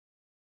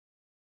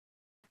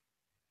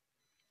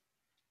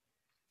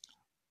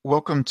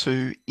Welcome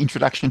to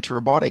Introduction to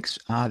Robotics.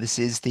 This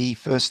is the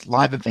first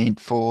live event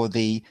for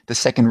the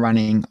second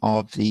running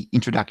of the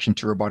Introduction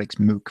to Robotics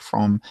MOOC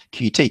from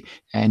QUT,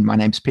 and my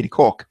name's Peter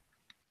Cork.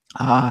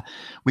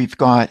 We've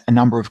got a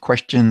number of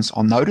questions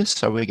on notice,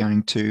 so we're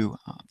going to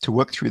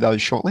work through those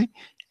shortly,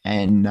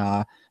 and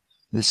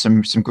there's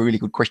some really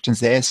good questions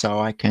there, so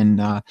I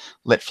can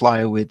let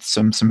fly with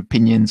some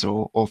opinions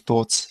or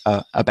thoughts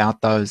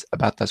about those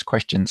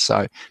questions.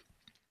 So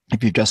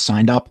if you've just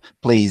signed up,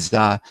 please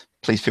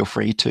feel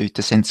free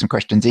to send some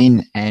questions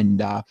in,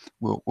 and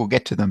we'll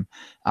get to them.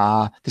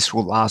 This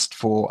will last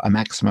for a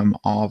maximum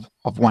of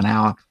 1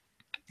 hour.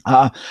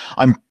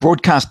 I'm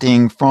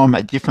broadcasting from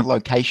a different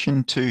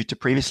location to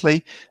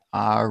previously.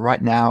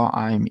 Right now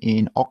I'm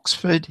in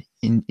Oxford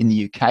in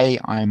the UK.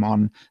 I'm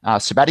on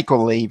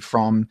sabbatical leave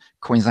from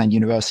Queensland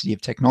University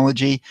of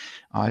Technology.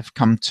 I've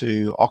come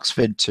to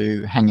Oxford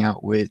to hang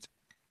out with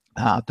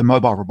the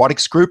Mobile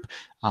Robotics Group.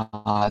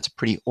 It's a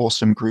pretty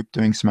awesome group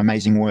doing some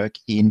amazing work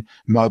in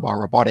mobile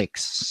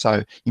robotics.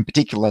 So in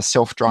particular,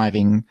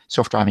 self-driving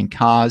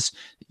cars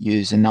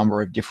use a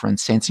number of different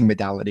sensing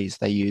modalities.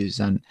 They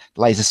use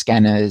laser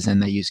scanners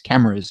and they use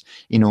cameras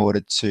in order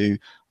to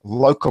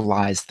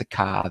localize the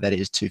car, that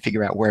is, to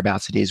figure out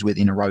whereabouts it is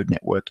within a road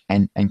network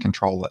and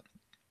control it.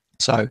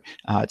 So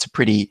it's a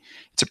pretty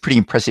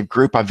impressive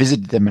group. I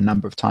visited them a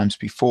number of times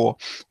before,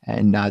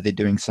 and they're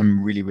doing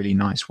some really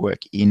nice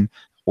work in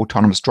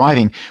autonomous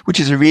driving, which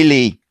is a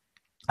really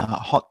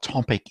hot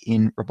topic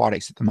in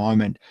robotics at the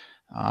moment.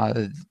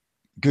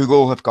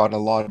 Google have got a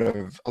lot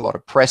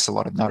of press, a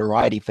lot of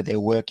notoriety for their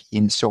work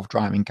in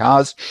self-driving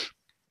cars,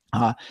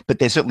 but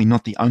they're certainly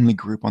not the only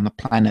group on the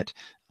planet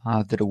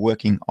that are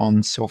working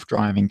on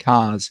self-driving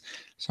cars.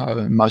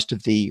 So most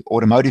of the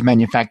automotive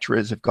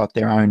manufacturers have got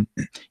their own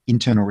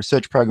internal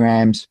research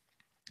programs.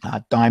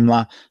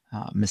 Daimler,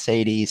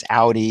 Mercedes,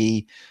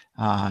 Audi,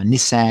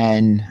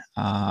 Nissan,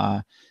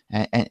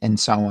 and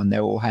so on.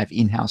 They all have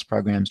in-house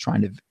programs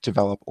trying to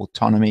develop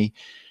autonomy.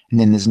 And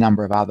then there's a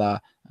number of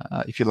other,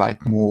 if you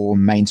like, more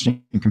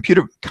mainstream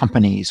computer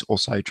companies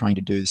also trying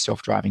to do the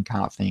self-driving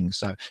car thing.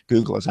 So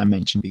Google, as I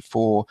mentioned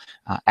before,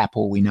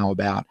 Apple we know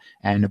about,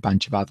 and a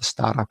bunch of other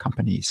startup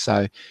companies.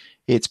 So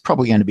it's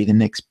probably going to be the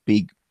next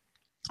big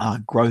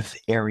growth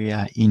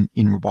area in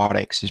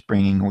robotics, is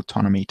bringing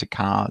autonomy to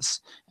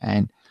cars.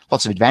 And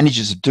lots of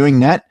advantages of doing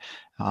that.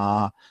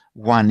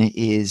 One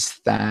is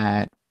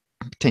that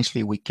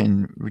potentially we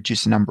can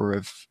reduce the number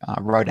of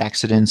road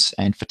accidents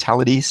and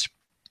fatalities.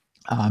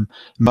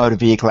 Motor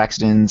vehicle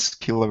accidents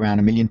kill around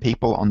 1 million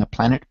people on the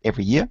planet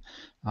every year,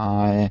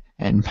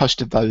 and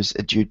most of those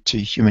are due to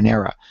human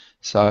error.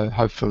 So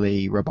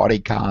hopefully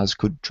robotic cars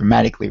could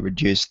dramatically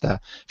reduce the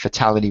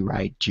fatality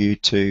rate due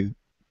to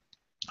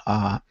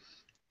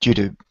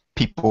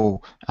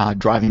people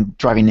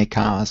driving their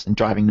cars and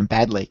driving them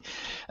badly.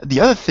 The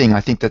other thing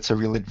I think that's a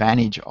real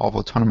advantage of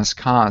autonomous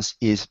cars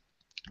is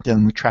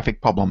dealing with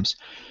traffic problems.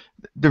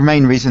 The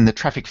main reason the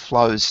traffic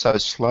flows so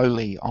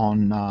slowly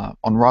on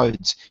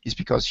roads is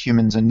because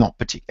humans are not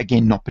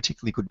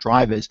particularly good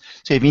drivers.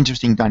 So you have an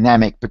interesting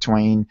dynamic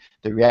between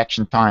the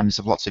reaction times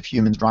of lots of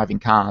humans driving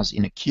cars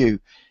in a queue,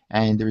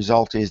 and the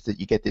result is that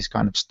you get this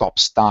kind of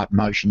stop-start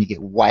motion. You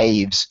get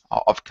waves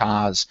of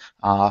cars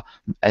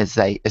as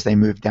they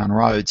move down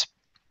roads.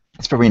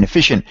 It's very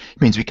inefficient.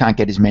 It means we can't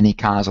get as many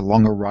cars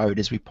along a road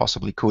as we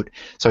possibly could.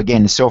 So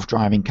again, the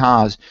self-driving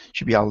cars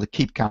should be able to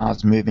keep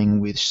cars moving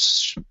with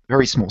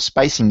very small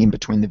spacing in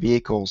between the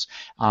vehicles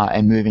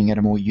and moving at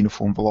a more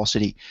uniform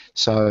velocity.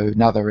 So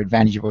another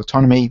advantage of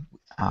autonomy.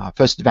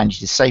 First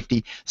advantage is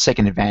safety.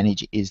 Second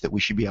advantage is that we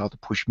should be able to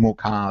push more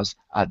cars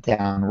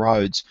down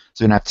roads,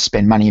 so we don't have to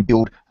spend money and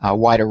build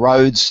wider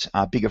roads,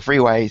 bigger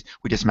freeways.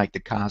 We just make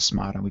the cars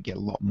smarter and we get a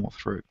lot more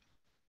through.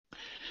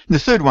 And the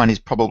third one is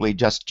probably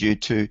just due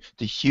to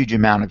the huge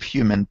amount of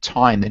human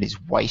time that is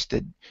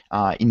wasted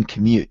in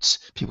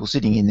commutes. People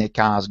sitting in their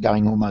cars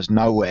going almost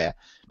nowhere,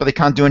 but they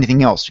can't do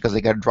anything else because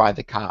they've got to drive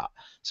the car.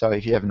 So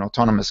if you have an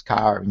autonomous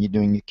car and you're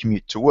doing a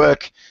commute to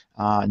work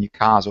and your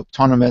car's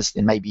autonomous,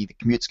 then maybe the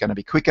commute's going to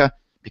be quicker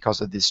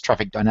because of this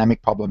traffic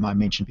dynamic problem I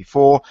mentioned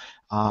before.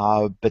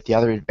 But the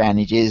other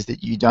advantage is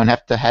that you don't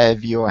have to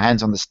have your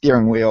hands on the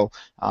steering wheel.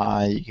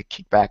 You could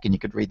kick back and you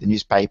could read the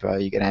newspaper,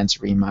 you could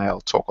answer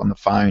email, talk on the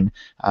phone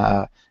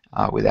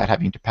without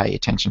having to pay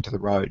attention to the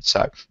road.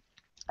 So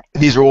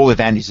these are all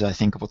advantages, I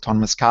think, of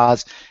autonomous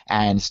cars,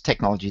 and it's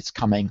technology that's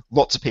coming.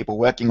 Lots of people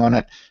working on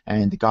it,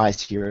 and the guys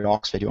here at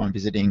Oxford who I'm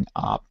visiting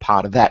are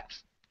part of that.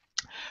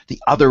 The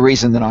other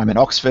reason that I'm in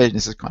Oxford, and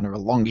this is kind of a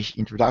longish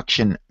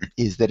introduction,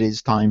 is that it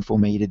is time for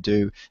me to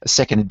do a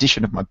second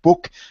edition of my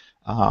book.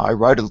 I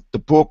wrote the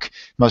book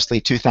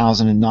mostly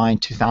 2009,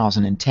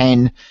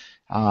 2010.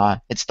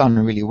 It's done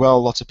really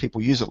well. Lots of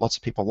people use it. Lots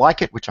of people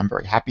like it, which I'm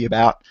very happy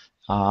about.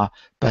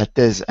 But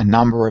there's a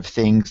number of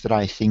things that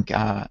I think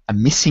are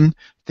missing,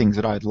 things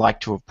that I'd like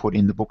to have put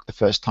in the book the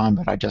first time,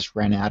 but I just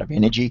ran out of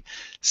energy.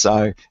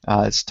 So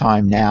it's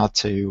time now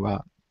to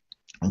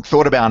and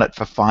thought about it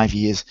for 5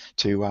 years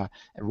to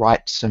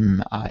write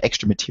some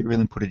extra material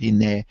and put it in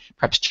there,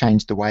 perhaps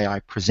change the way I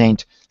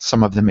present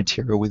some of the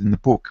material within the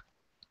book.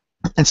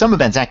 And some of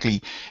that's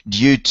actually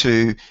due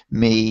to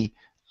me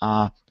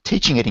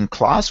teaching it in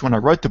class. When I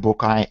wrote the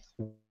book, I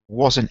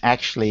wasn't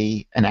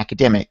actually an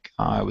academic.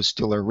 I was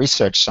still a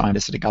research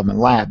scientist at a government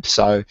lab.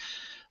 So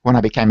when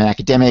I became an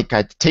academic, I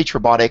had to teach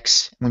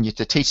robotics. When you have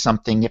to teach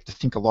something, you have to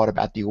think a lot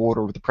about the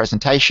order of the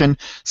presentation.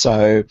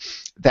 So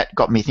that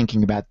got me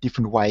thinking about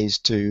different ways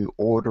to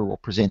order or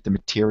present the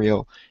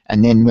material.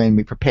 And then when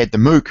we prepared the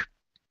MOOC,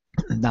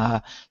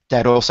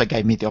 that also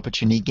gave me the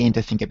opportunity again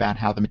to think about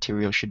how the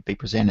material should be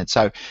presented.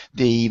 So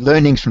the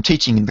learnings from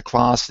teaching in the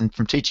class and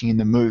from teaching in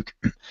the MOOC,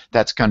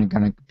 that's going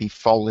to be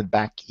folded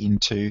back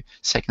into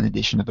second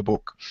edition of the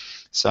book.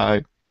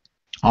 So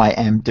I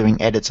am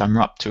doing edits. I'm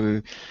up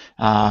to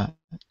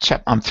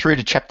I'm through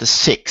to chapter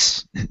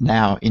 6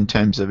 now in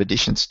terms of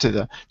additions to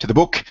the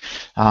book.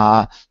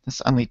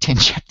 There's only 10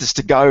 chapters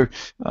to go.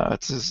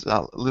 It's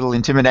a little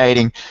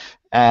intimidating,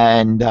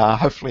 and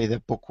hopefully the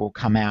book will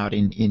come out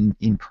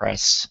in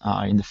press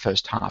in the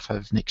first half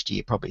of next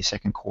year, probably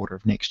second quarter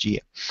of next year.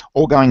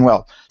 All going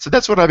well. So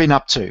that's what I've been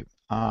up to,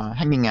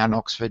 hanging out in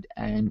Oxford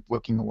and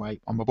working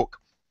away on my book.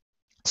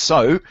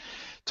 So,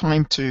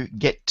 time to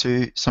get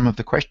to some of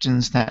the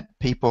questions that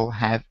people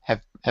have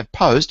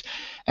posed.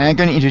 And I'm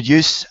going to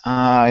introduce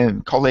a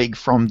colleague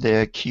from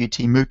the QUT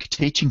MOOC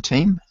teaching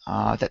team.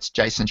 That's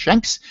Jason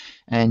Shanks.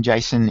 And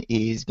Jason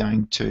is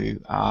going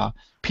to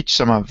pitch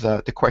some of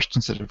the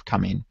questions that have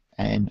come in,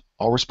 and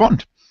I'll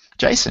respond.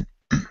 Jason.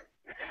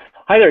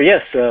 Hi there.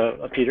 Yes,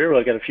 Peter. Well,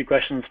 I got a few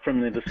questions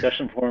from the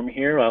discussion forum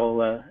here.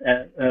 I'll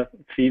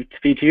feed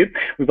to you.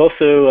 We've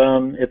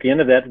also, at the end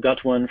of that,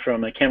 got one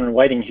from Cameron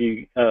Whiting,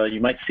 who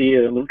you might see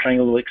a little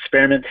triangle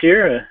experiment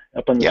here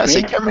up on the screen. Yeah, I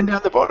see Cameron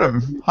down the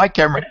bottom. Hi,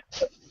 Cameron.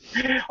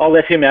 I'll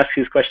let him ask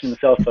his question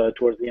himself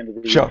towards the end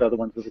of these other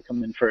ones that will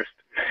come in first.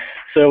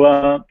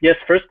 So, yes,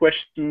 first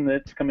question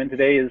that's come in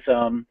today is,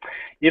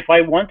 if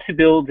I want to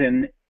build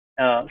an,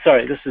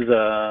 sorry, this is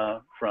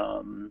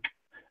from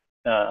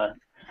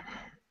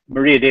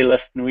Maria de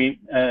las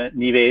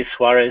Nieves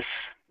Suarez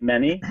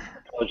Mani.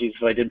 Apologies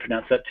if I didn't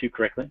pronounce that too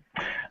correctly.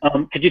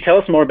 Could you tell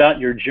us more about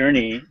your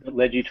journey that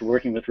led you to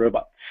working with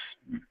robots?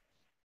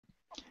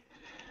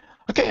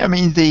 Okay, I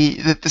mean,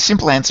 the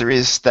simple answer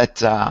is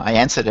that I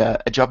answered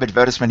a job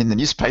advertisement in the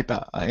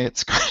newspaper.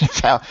 It's kind of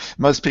how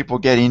most people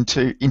get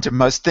into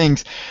most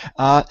things.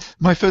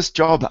 My first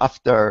job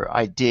after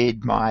I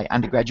did my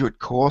undergraduate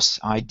course,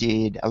 I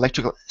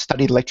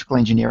studied electrical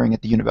engineering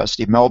at the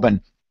University of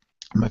Melbourne.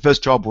 My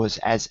first job was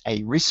as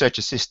a research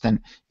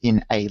assistant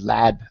in a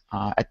lab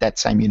at that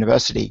same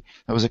university.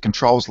 It was a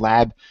controls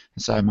lab,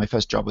 so my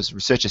first job was a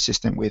research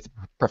assistant with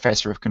a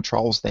professor of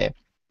controls there.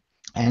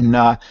 And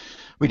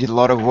we did a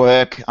lot of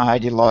work. I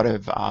did a lot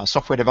of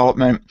software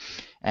development,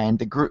 and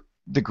the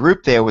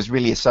group there was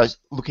really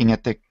looking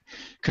at the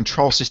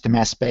control system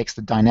aspects,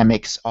 the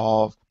dynamics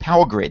of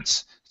power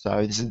grids.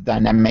 So this is the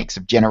dynamics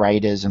of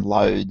generators and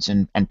loads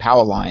and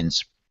power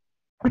lines,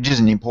 which is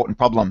an important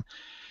problem.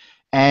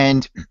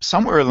 And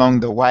somewhere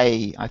along the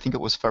way, I think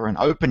it was for an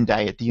open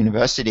day at the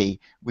university,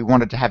 we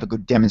wanted to have a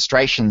good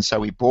demonstration, so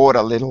we bought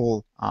a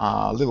little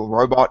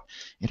robot.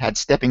 It had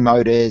stepping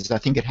motors. I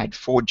think it had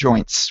 4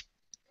 joints.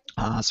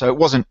 So it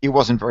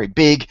wasn't very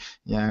big.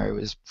 You know, it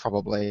was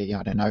probably,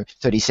 I don't know,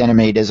 30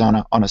 centimeters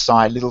on a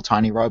side, little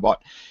tiny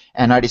robot.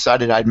 And I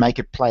decided I'd make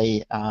it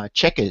play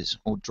checkers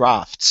or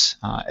drafts,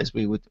 as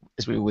we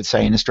would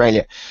say in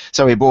Australia.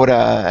 So we bought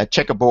a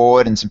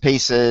checkerboard and some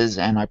pieces,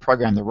 and I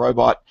programmed the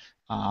robot.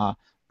 I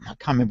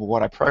can't remember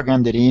what I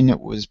programmed it in. It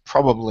was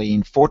probably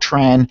in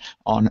Fortran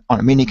on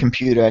a mini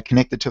computer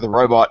connected to the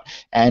robot,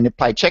 and it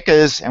played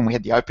checkers, and we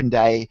had the open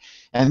day.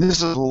 And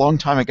this is a long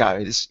time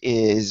ago. This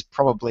is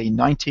probably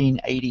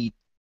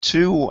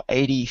 1982 or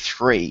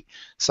 83.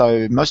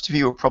 So most of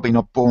you were probably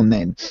not born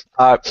then.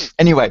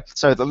 Anyway,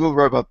 so the little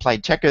robot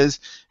played checkers,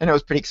 and it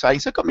was pretty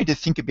exciting. So it got me to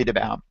think a bit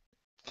about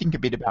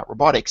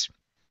robotics.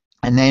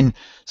 And then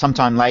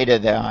sometime later,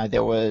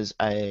 there was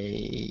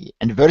an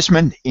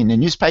advertisement in a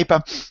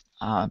newspaper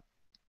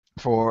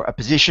for a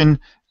position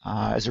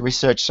as a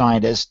research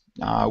scientist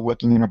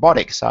working in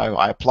robotics. So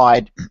I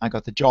applied, I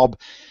got the job,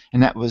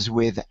 and that was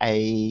with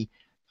a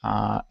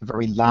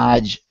very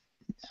large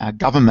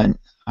government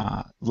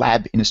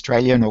lab in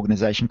Australia, an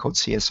organisation called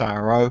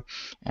CSIRO.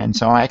 And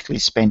so I actually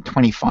spent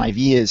 25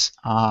 years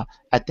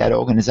at that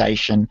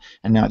organisation,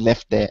 and I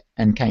left there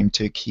and came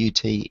to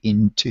QUT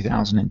in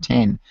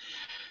 2010.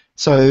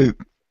 So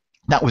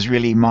that was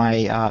really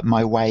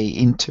my way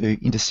into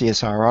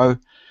CSIRO.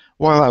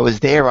 While I was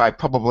there, I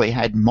probably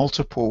had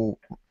multiple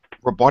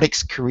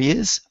robotics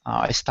careers.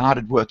 I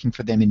started working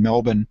for them in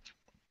Melbourne.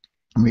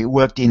 And we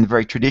worked in the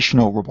very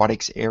traditional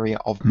robotics area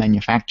of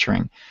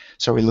manufacturing.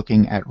 So we're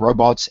looking at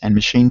robots and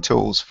machine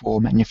tools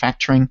for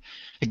manufacturing.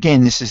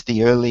 Again, this is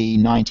the early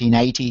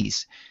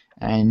 1980s.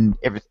 And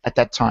at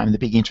that time, the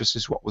big interest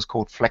is what was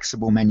called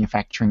flexible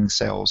manufacturing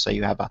cells. So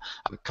you have a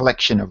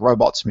collection of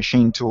robots,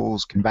 machine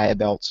tools, conveyor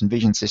belts, and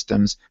vision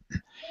systems.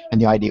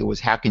 And the idea was,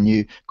 how can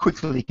you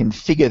quickly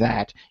configure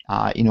that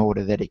in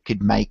order that it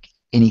could make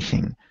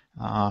anything?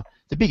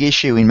 The big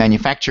issue in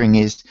manufacturing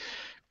is,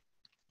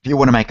 if you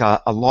want to make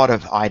a lot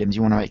of items,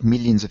 you want to make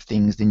millions of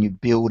things, then you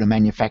build a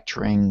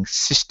manufacturing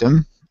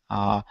system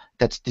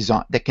that's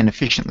designed, that can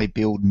efficiently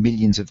build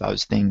millions of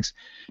those things.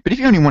 But if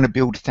you only want to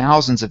build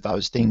thousands of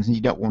those things and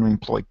you don't want to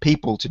employ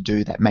people to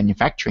do that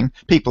manufacturing,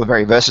 people are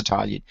very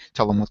versatile. You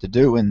tell them what to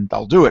do and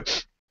they'll do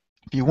it.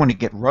 If you want to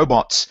get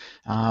robots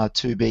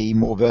to be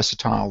more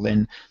versatile,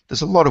 then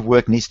there's a lot of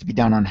work needs to be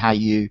done on how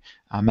you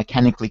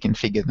mechanically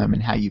configure them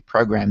and how you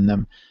program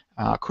them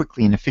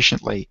quickly and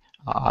efficiently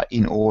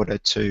in order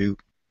to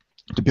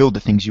build the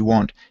things you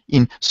want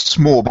in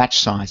small batch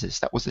sizes.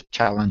 That was the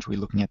challenge we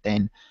were looking at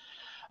then.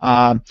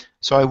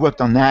 So I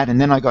worked on that, and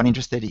then I got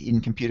interested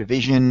in computer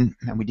vision,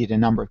 and we did a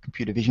number of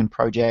computer vision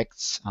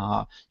projects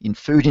in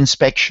food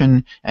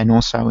inspection and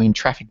also in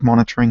traffic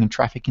monitoring and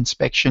traffic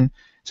inspection.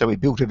 So we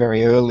built a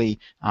very early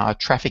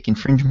traffic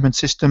infringement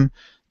system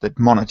that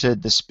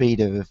monitored the speed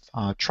of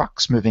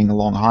trucks moving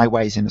along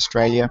highways in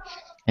Australia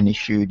and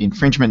issued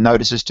infringement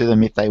notices to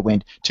them if they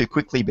went too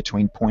quickly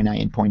between point A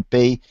and point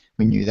B.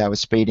 We knew they were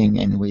speeding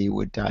and we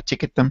would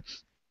ticket them.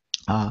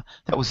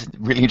 That was a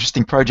really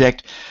interesting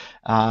project.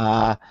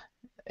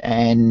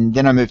 And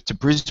then I moved to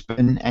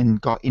Brisbane and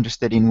got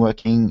interested in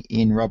working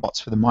in robots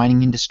for the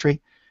mining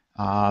industry.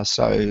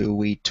 So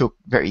we took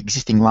very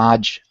existing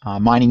large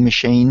mining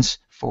machines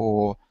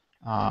for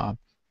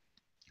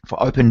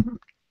open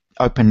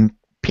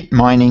pit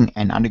mining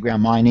and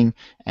underground mining,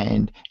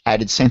 and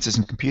added sensors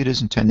and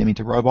computers and turned them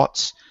into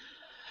robots.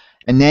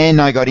 And then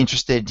I got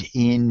interested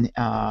in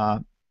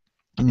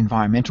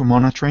environmental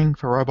monitoring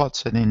for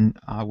robots, and then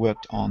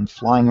worked on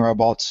flying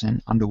robots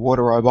and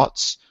underwater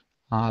robots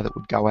that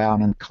would go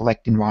out and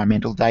collect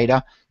environmental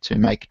data to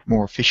make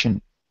more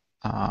efficient,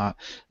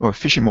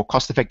 more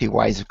cost-effective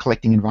ways of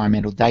collecting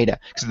environmental data.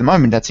 Because at the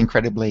moment, that's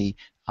incredibly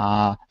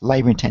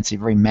labor-intensive,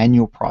 very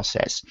manual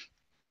process,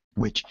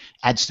 which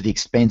adds to the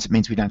expense. It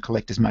means we don't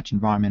collect as much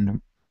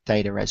environmental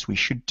data as we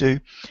should do.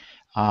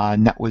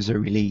 And that was a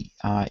really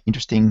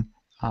interesting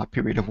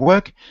period of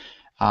work.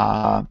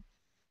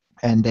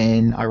 And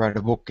then I wrote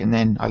a book, and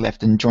then I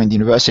left and joined the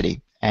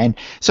university. And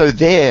so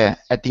there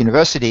at the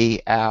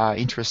university, our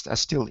interests are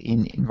still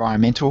in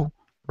environmental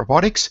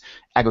robotics,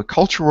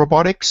 agricultural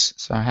robotics.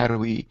 So how do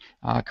we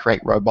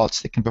create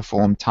robots that can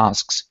perform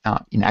tasks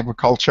in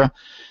agriculture?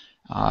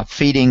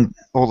 Feeding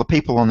all the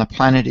people on the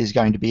planet is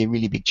going to be a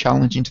really big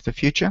challenge into the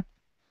future.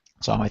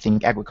 So I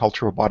think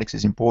agricultural robotics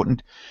is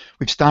important.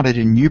 We've started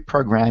a new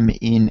program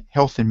in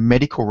health and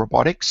medical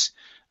robotics.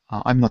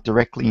 I'm not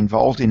directly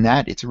involved in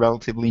that. It's a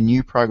relatively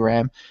new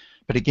program.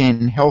 But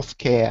again,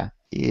 healthcare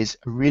is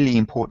a really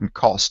important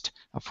cost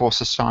for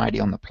society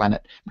on the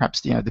planet.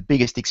 Perhaps the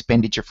biggest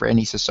expenditure for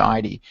any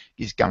society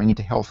is going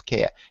into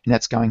healthcare, and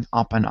that's going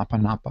up and up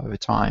and up over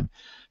time.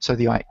 So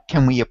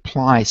can we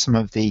apply some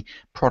of the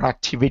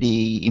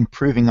productivity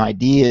improving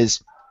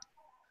ideas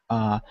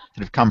that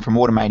have come from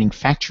automating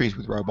factories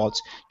with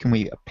robots? Can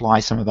we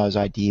apply some of those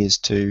ideas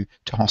to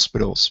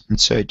hospitals and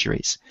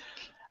surgeries?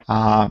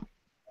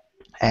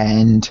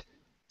 And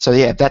so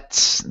yeah,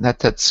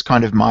 that's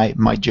kind of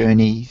my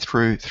journey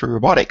through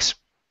robotics.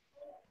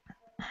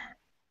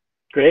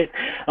 Great.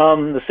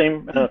 The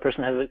same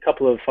person has a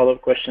couple of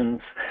follow-up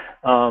questions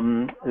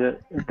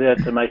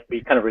that might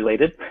be kind of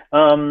related.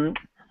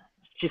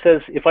 She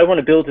says, if I want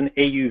to build an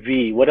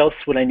AUV, what else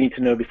would I need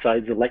to know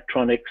besides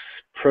electronics,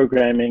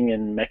 programming,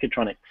 and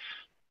mechatronics?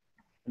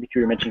 I think you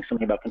were mentioning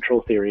something about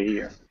control theory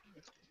here.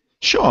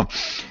 Sure.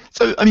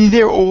 So, I mean,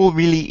 they're all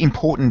really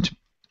important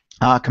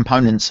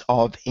components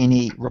of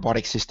any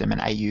robotic system, and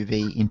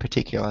AUV in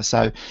particular.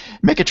 So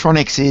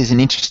mechatronics is an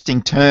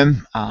interesting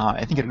term.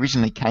 I think it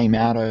originally came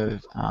out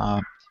of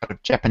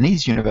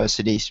Japanese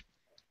universities,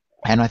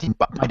 and I think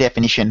by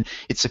definition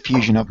it's a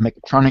fusion of it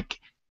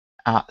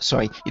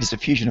is a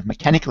fusion of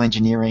mechanical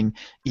engineering,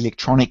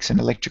 electronics and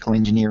electrical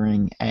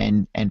engineering,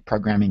 and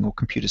programming or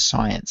computer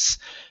science.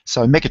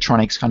 So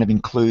mechatronics kind of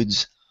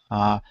includes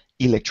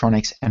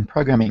electronics and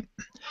programming.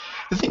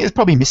 The thing that's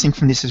probably missing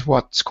from this is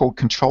what's called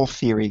control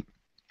theory.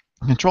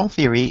 Control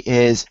theory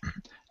is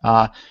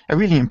a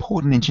really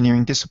important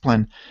engineering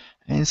discipline.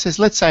 And it says,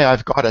 let's say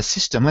I've got a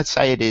system, let's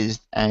say it is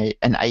an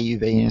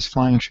AUV and it's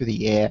flying through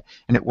the air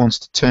and it wants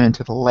to turn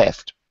to the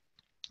left.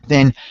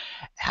 Then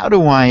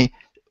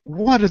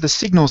what are the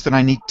signals that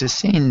I need to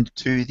send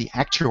to the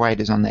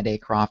actuators on that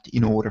aircraft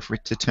in order for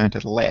it to turn to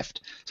the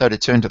left? So to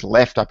turn to the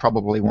left, I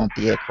probably want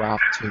the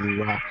aircraft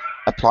to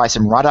apply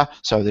some rudder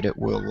so that it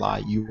will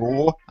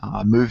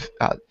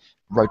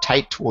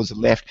rotate towards the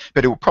left,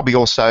 but it will probably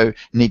also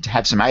need to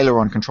have some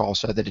aileron control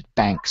so that it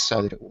banks,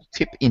 so that it will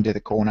tip into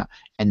the corner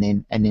and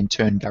then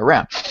turn and go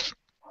around.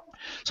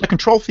 So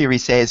control theory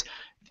says,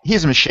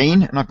 here's a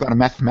machine, and I've got a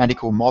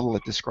mathematical model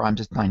that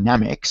describes its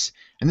dynamics,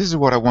 and this is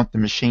what I want the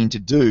machine to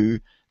do.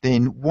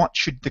 Then what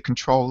should the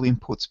control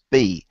inputs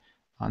be?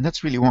 And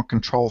that's really what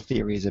control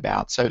theory is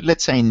about. So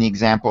let's say in the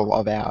example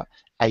of our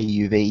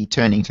AUV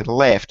turning to the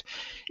left,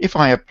 if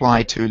I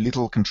apply too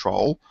little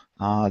control,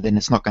 then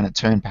it's not going to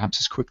turn perhaps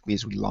as quickly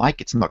as we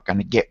like. It's not going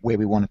to get where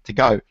we want it to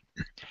go.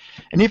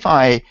 And if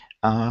I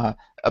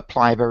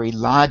apply a very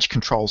large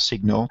control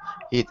signal,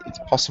 it's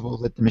possible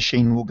that the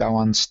machine will go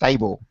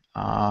unstable.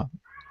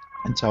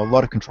 And so a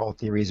lot of control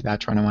theory is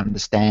about trying to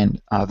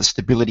understand the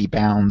stability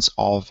bounds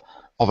of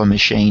a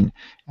machine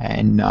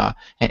and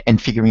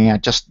figuring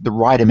out just the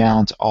right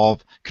amount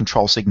of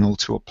control signal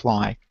to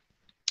apply.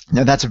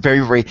 Now that's a very,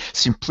 very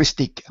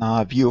simplistic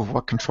view of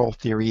what control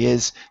theory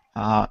is.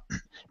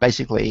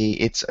 Basically,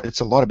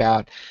 it's a lot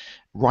about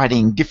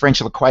writing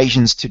differential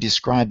equations to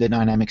describe the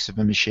dynamics of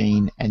a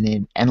machine and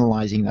then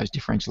analyzing those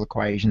differential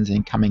equations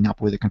and coming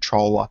up with a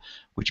controller,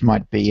 which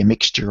might be a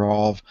mixture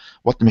of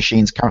what the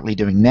machine's currently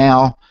doing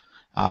now,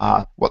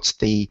 what's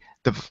the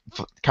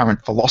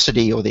current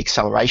velocity or the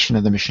acceleration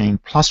of the machine,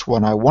 plus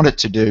what I want it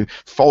to do,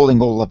 folding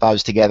all of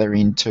those together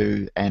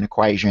into an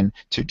equation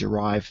to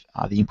derive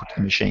the input to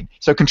the machine.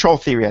 So control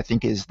theory, I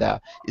think, is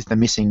the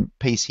missing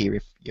piece here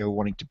if you're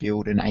wanting to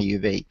build an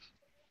AUV.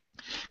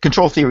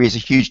 Control theory is a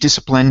huge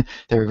discipline.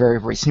 There are very,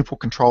 very simple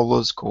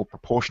controllers called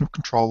proportional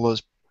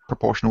controllers,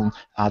 proportional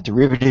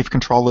derivative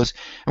controllers,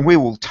 and we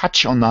will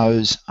touch on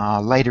those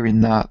later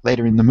in the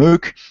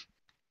MOOC.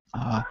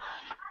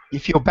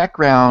 If your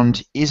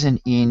background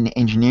isn't in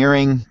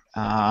engineering,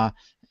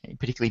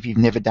 particularly if you've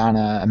never done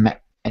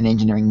an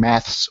engineering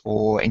maths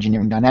or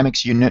engineering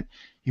dynamics unit,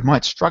 you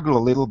might struggle a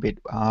little bit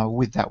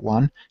with that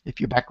one. If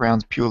your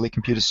background's purely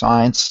computer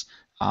science,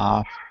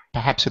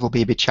 perhaps it'll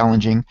be a bit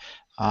challenging.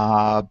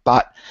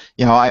 But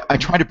you know, I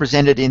try to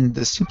present it in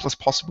the simplest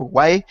possible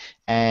way,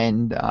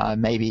 and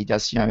maybe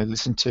just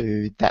listen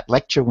to that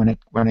lecture when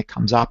it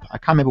comes up. I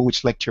can't remember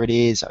which lecture it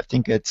is. I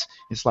think it's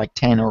like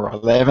 10 or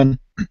 11,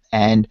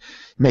 and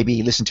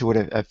maybe listen to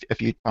it a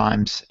few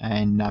times,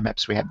 and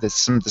perhaps we have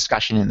some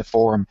discussion in the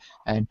forum,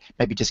 and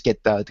maybe just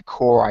get the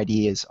core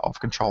ideas of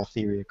control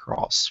theory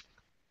across.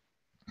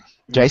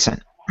 Jason.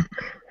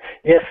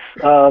 Yes.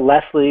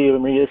 Lastly,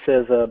 Maria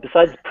says,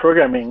 besides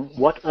programming,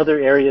 what other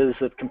areas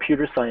of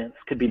computer science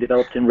could be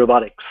developed in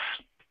robotics?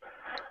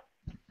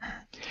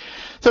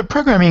 So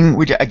programming,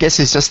 which I guess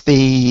is just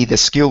the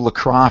skill, the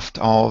craft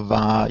of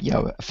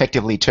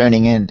effectively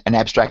turning an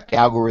abstract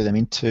algorithm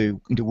into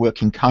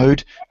working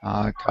code,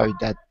 code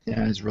that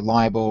is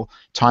reliable,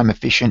 time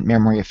efficient,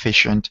 memory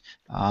efficient,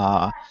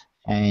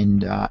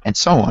 and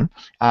so on,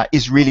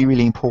 is really,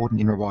 really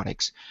important in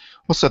robotics.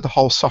 Also, the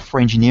whole software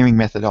engineering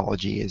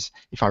methodology is,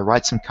 if I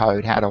write some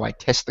code, how do I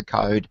test the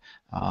code?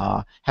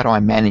 How do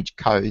I manage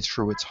code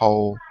through its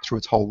whole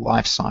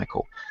life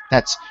cycle?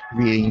 That's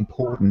really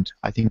important,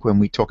 I think, when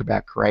we talk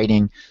about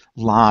creating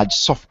large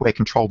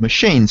software-controlled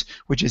machines,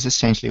 which is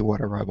essentially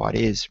what a robot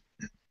is.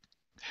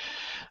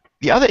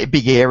 The other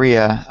big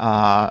area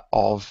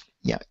of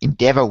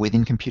endeavor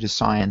within computer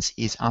science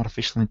is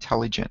artificial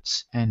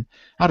intelligence, and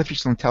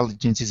artificial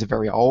intelligence is a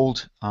very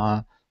old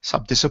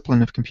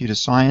subdiscipline of computer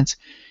science.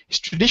 It's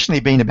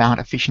traditionally been about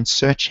efficient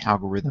search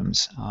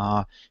algorithms.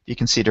 If you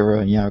consider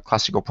a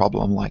classical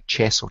problem like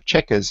chess or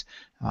checkers,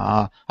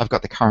 I've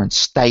got the current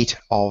state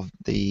of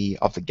the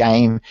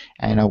game,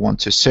 and I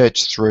want to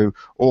search through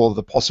all of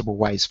the possible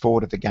ways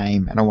forward of the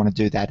game, and I want to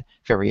do that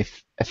very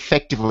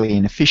effectively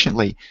and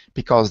efficiently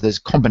because there's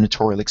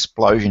combinatorial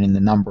explosion in the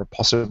number of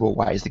possible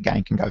ways the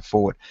game can go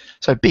forward.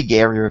 So a big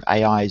area of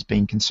AI is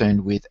being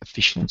concerned with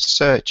efficient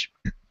search.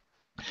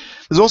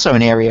 There's also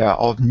an area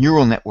of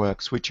neural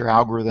networks, which are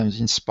algorithms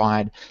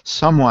inspired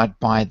somewhat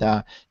by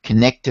the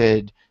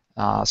connected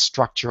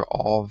structure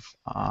of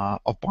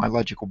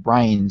biological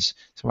brains.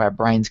 So our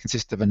brains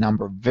consist of a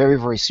number of very,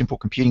 very simple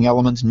computing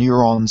elements,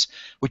 neurons,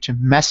 which are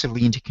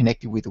massively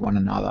interconnected with one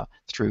another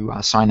through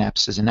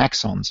synapses and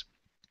axons.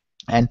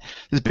 And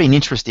there's been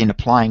interest in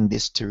applying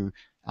this to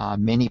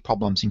many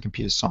problems in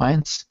computer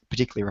science,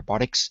 particularly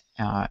robotics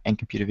and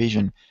computer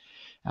vision.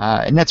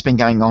 And that's been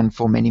going on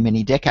for many,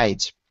 many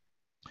decades.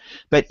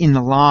 But in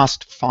the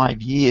last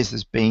 5 years,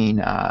 there's been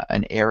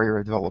an area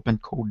of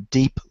development called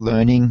deep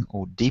learning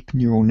or deep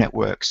neural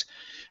networks,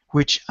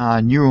 which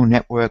are neural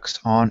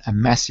networks on a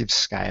massive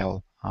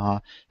scale.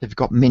 They've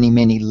got many,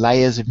 many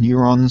layers of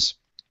neurons,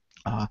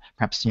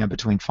 perhaps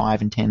between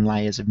 5 and 10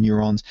 layers of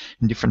neurons,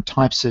 and different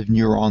types of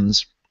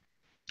neurons,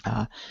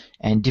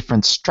 and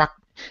different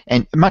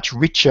and much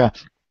richer,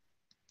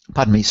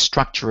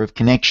 structure of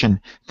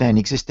connection than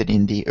existed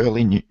in the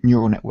early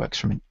neural networks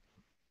from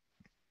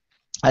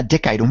a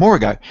decade or more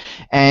ago.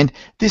 And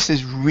this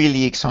is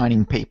really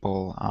exciting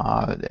people.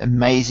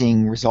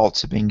 Amazing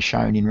results are being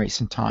shown in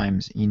recent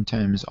times in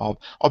terms of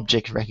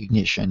object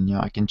recognition.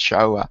 I can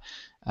show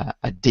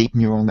a deep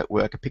neural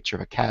network a picture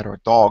of a cat or a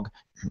dog.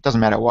 It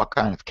doesn't matter what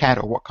kind of cat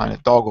or what kind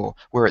of dog or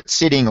where it's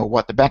sitting or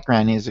what the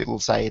background is, it'll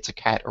say it's a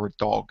cat or a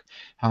dog.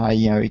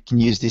 You can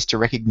use this to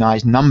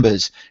recognize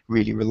numbers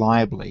really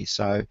reliably.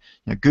 So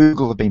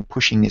Google have been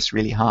pushing this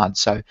really hard.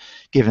 So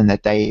given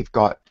that they've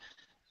got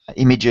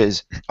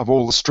images of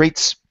all the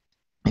streets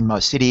in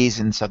most cities,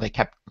 and so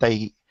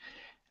they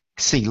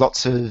see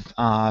lots of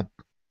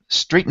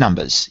street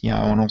numbers,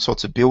 on all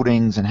sorts of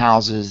buildings and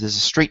houses. There's a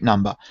street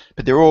number,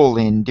 but they're all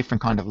in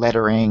different kind of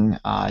lettering,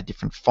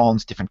 different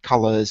fonts, different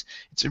colors.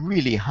 It's a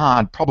really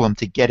hard problem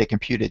to get a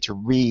computer to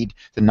read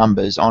the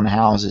numbers on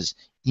houses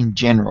in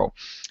general.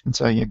 And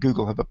so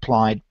Google have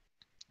applied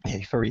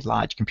very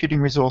large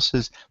computing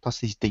resources plus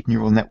these deep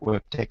neural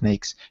network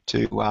techniques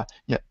to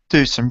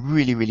do some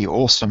really, really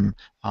awesome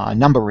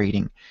number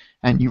reading.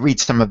 And you read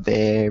some of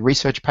their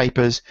research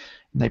papers,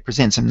 and they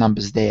present some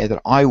numbers there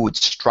that I would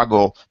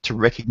struggle to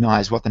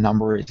recognize what the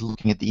number is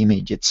looking at the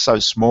image. It's so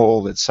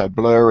small, it's so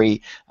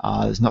blurry,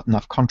 there's not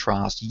enough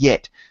contrast,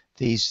 yet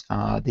these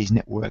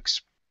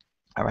networks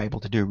are able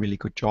to do a really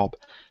good job.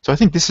 So I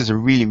think this is a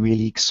really,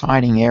 really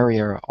exciting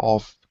area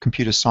of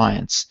computer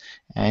science,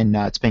 and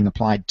it's being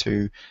applied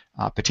to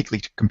particularly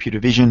to computer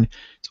vision.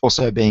 It's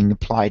also being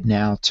applied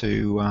now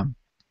to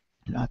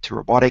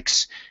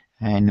robotics,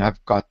 and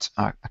I've got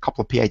a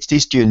couple of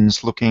PhD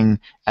students looking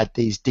at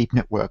these deep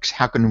networks.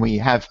 How can we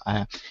have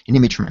an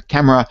image from a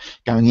camera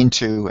going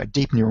into a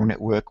deep neural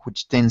network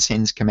which then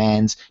sends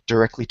commands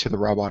directly to the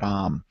robot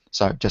arm?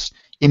 So just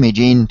image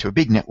in to a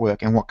big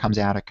network, and what comes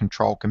out are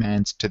control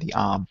commands to the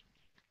arm.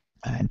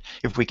 And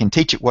if we can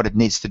teach it what it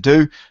needs to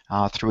do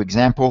through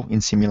example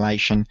in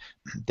simulation,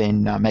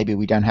 then maybe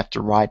we don't have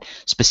to write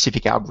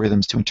specific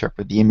algorithms to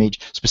interpret the image,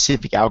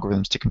 specific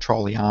algorithms to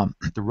control the arm.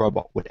 The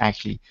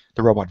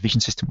robot vision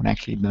system would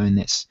actually learn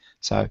this.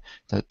 So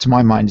to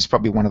my mind, it's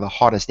probably one of the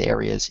hottest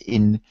areas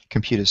in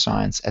computer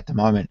science at the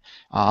moment.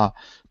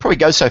 Probably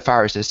goes so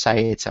far as to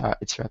say it's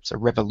perhaps a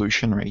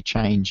revolutionary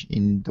change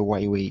in the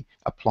way we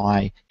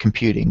apply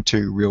computing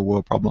to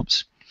real-world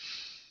problems.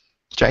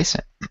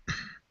 Jason.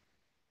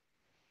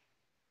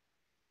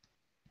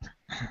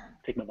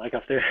 Take my mic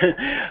off there.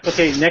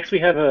 Okay, next we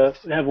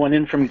have one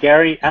in from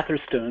Gary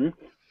Atherstone.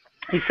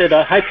 He said,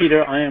 "Hi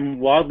Peter, I am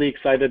wildly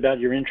excited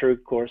about your intro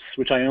course,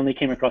 which I only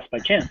came across by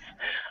chance.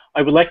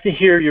 I would like to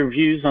hear your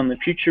views on the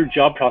future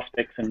job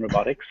prospects in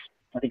robotics."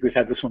 I think we've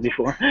had this one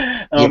before.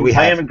 Yeah, we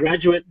have. I am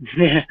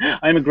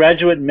a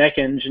graduate mech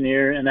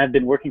engineer, and I've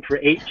been working for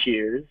 8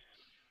 years.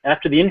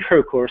 After the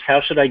intro course, how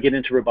should I get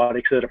into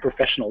robotics at a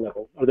professional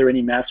level? Are there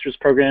any master's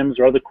programs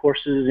or other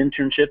courses,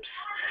 internships?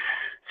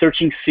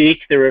 Searching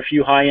Seek, there are a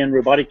few high-end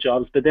robotic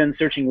jobs, but then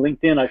searching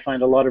LinkedIn, I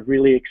find a lot of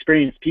really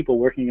experienced people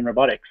working in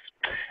robotics.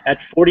 At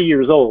 40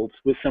 years old,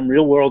 with some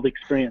real-world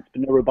experience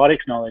but no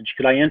robotics knowledge,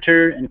 could I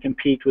enter and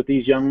compete with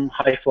these young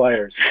high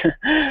flyers?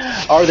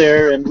 Are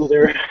there and will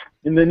there,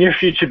 in the near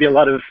future, be a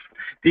lot of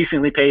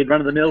decently paid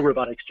run-of-the-mill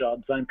robotics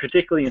jobs? I'm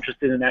particularly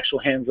interested in actual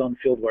hands-on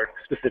field work,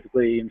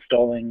 specifically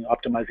installing,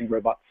 optimizing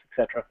robots,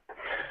 etc.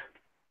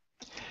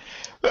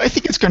 I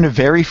think it's going to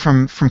vary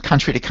from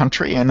country to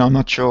country, and I'm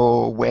not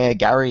sure where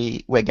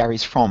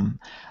Gary's from.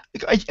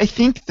 I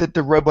think that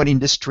the robot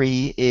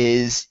industry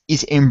is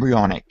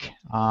embryonic.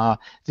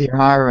 There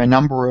are a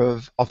number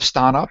of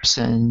startups,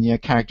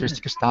 and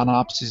characteristic of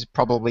startups is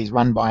probably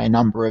run by a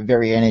number of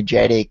very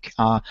energetic,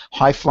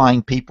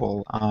 high-flying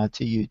people,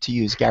 to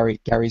use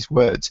Gary's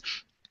words.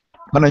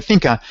 But I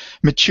think a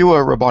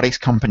mature robotics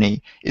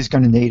company is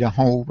going to need a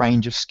whole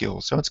range of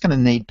skills. So it's going to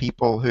need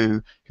people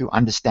who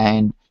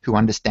understand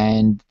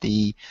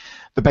the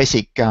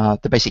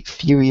basic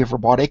theory of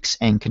robotics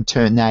and can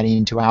turn that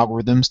into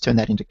algorithms, turn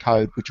that into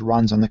code which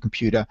runs on the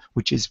computer,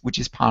 which is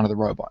part of the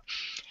robot.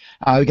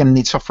 We're going to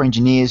need software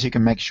engineers who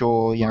can make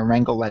sure,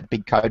 wrangle that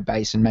big code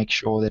base and make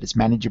sure that it's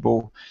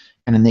manageable.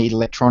 Going to need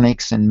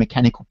electronics and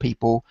mechanical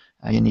people.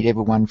 You need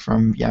everyone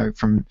from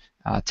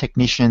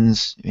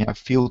technicians,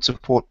 field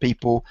support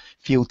people,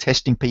 field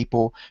testing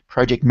people,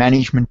 project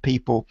management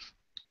people.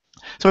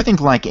 So I think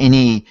like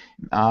any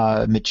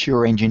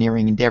mature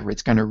engineering endeavor,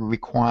 it's going to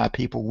require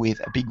people with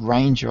a big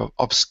range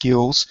of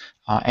skills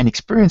and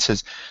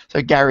experiences.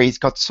 So Gary's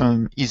got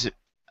he's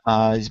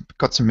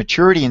got some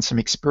maturity and some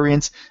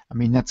experience. I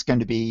mean, that's going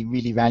to be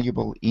really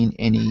valuable in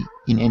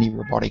any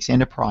robotics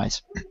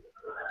enterprise.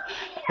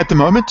 At the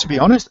moment, to be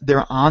honest,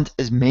 there aren't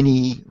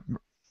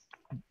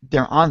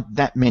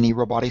that many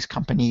robotics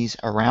companies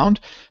around,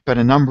 but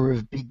a number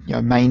of big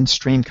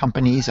mainstream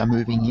companies are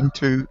moving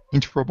into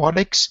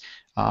robotics.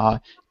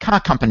 Car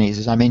companies,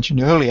 as I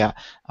mentioned earlier,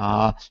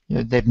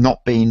 they've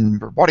not been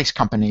robotics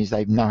companies.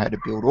 They know how to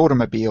build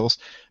automobiles,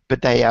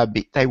 but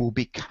they will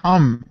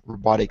become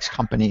robotics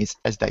companies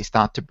as they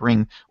start to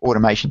bring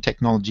automation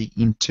technology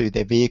into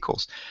their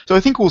vehicles. So I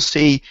think we'll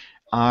see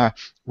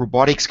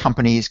robotics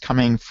companies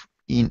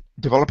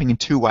developing in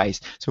two ways.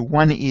 So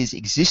one is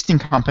existing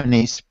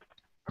companies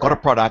got a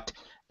product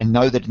and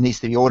know that it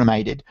needs to be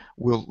automated,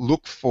 will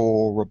look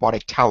for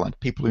robotic talent,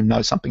 people who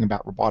know something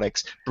about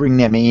robotics, bring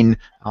them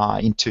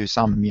into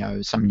some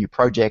new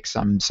project,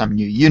 some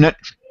new unit,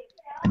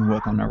 and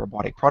work on a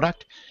robotic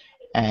product.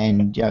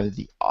 And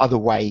the other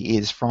way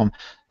is from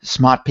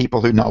smart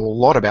people who know a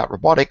lot about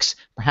robotics,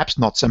 perhaps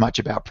not so much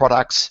about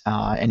products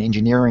and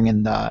engineering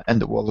and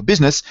the world of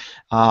business,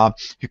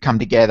 who come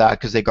together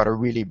because they've got a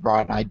really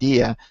bright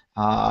idea,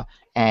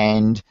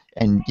 and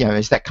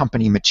as that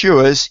company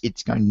matures,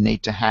 it's going to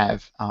need to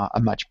have a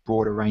much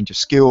broader range of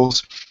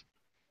skills.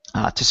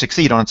 to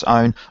succeed on its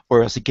own,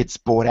 or else it gets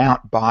bought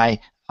out by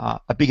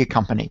a bigger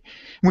company.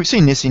 And we've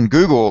seen this in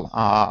Google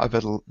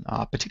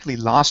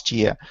particularly last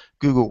year.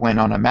 Google went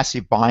on a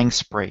massive buying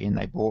spree, and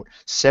they bought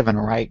 7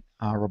 or 8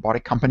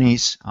 robotic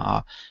companies,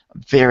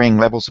 varying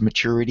levels of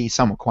maturity.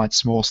 Some were quite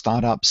small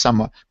startups, some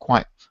were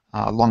quite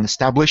long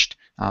established.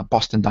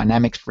 Boston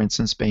Dynamics, for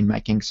instance, been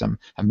making some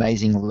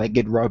amazing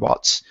legged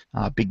robots,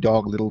 Big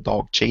Dog, Little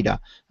Dog, Cheetah,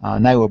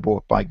 and they were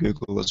bought by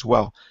Google as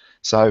well.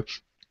 So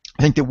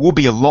I think there will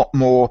be a lot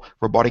more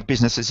robotic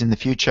businesses in the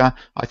future.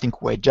 I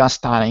think we're just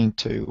starting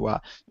to,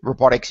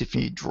 robotics, if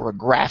you draw a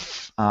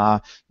graph,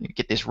 you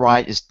get this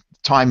right, is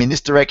time in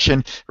this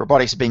direction.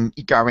 Robotics have been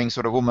going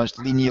sort of almost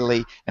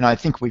linearly, and I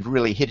think we've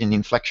really hit an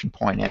inflection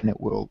point, and it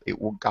will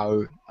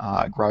grow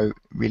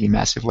really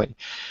massively.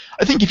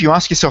 I think if you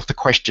ask yourself the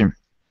question,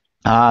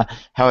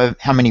 how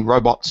many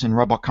robots and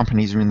robot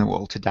companies are in the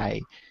world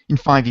today, in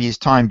 5 years'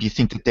 time, do you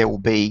think that there will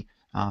be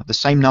the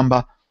same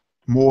number,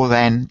 more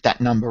than that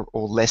number,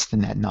 or less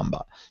than that number?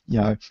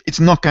 It's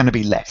not going to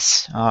be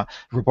less.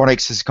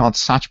 Robotics has got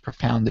such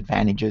profound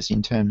advantages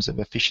in terms of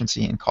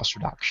efficiency and cost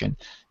reduction,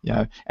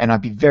 and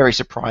I'd be very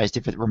surprised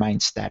if it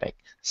remains static.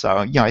 So,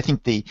 I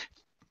think the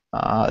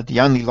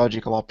only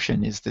logical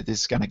option is that this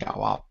is going to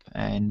go up.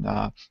 And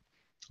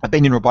I've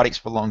been in robotics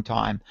for a long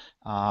time.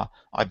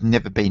 I've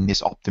never been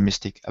this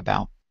optimistic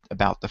about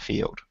the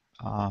field.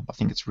 I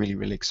think it's really,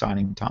 really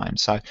exciting time.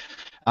 So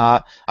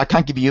I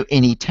can't give you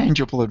any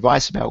tangible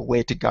advice about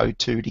where to go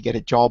to get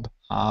a job.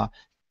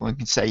 We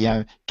can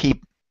say,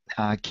 keep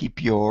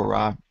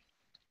your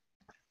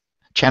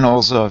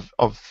channels of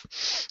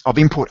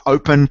input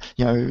open.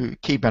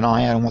 Keep an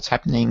eye out on what's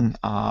happening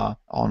on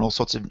all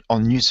sorts of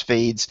news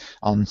feeds,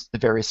 on the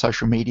various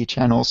social media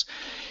channels.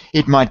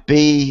 It might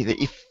be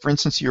that if, for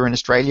instance, you're in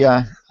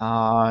Australia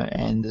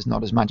and there's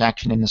not as much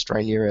action in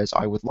Australia as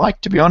I would like,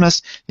 to be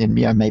honest, then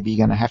maybe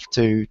you're going to have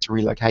to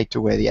relocate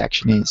to where the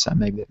action is. So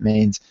maybe that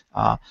means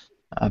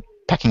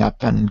packing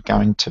up and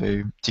going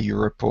to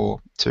Europe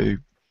or to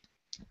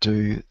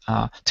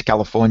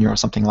California or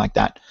something like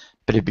that.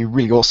 But it'd be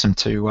really awesome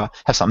to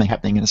have something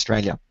happening in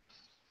Australia.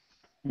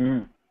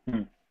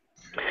 Mm-hmm.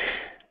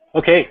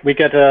 Okay, we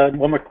got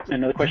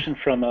another question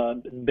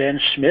from Ben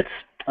Schmitz.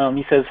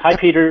 He says, "Hi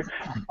Peter,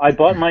 I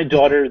bought my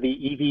daughter the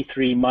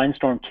EV3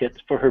 Mindstorm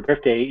kit for her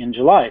birthday in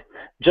July,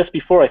 just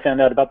before I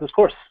found out about this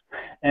course,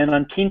 and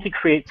I'm keen to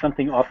create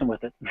something awesome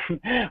with it.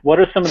 What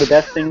are some of the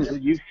best things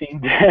that you've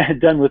seen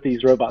done with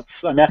these robots?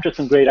 I'm after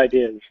some great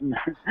ideas."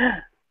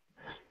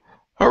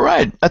 All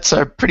right, that's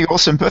a pretty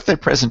awesome birthday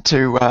present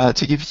to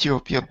give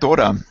to your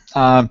daughter,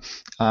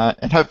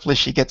 and hopefully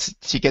she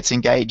gets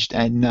engaged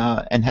and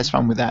has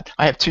fun with that.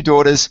 I have 2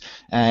 daughters,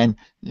 and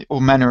all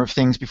manner of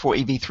things before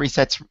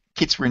EV3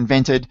 kits were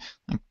invented,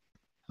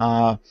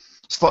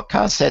 slot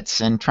car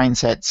sets and train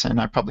sets, and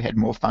I probably had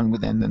more fun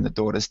with them than the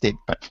daughters did.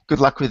 But good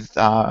luck with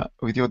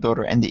your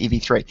daughter and the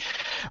EV3.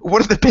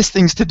 What are the best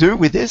things to do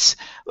with this?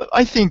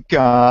 I think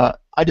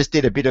I just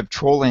did a bit of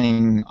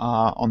trawling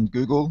on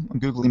Google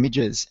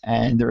Images,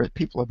 and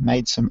people have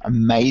made some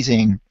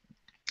amazing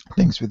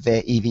things with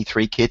their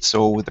EV3 kits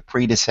or with the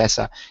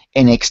predecessor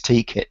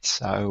NXT kits.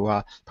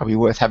 So probably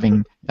worth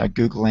having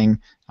Googling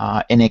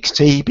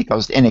NXT,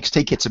 because the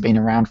NXT kits have been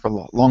around for a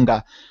lot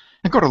longer.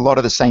 They've got a lot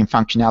of the same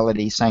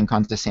functionality, same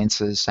kinds of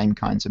sensors, same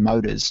kinds of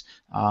motors.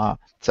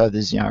 So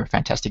there's a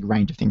fantastic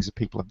range of things that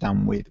people have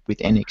done with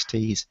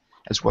NXTs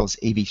as well as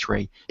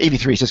EV3.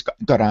 EV3's just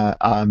got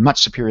a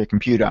much superior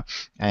computer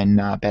and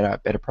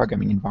better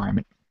programming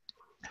environment.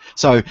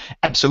 So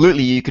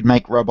absolutely you could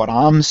make robot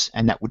arms,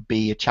 and that would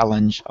be a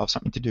challenge of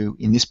something to do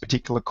in this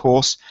particular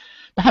course.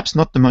 Perhaps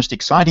not the most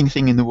exciting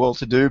thing in the world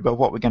to do, but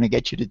what we're going to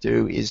get you to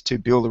do is to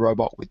build a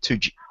robot with two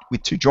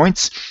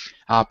joints,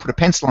 put a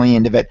pencil on the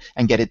end of it,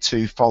 and get it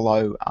to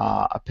follow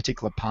a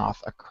particular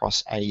path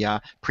across a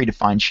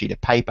predefined sheet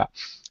of paper.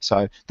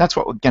 So that's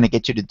what we're going to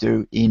get you to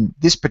do in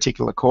this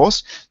particular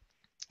course.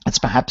 It's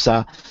perhaps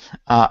a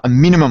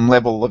minimum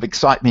level of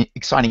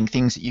exciting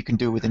things that you can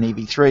do with an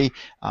EV3,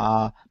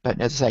 but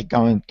as I say,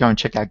 go and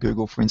check out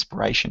Google for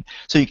inspiration.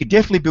 So you could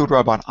definitely build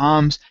robot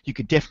arms. You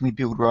could definitely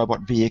build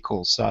robot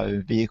vehicles,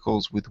 so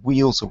vehicles with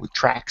wheels or with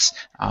tracks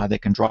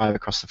that can drive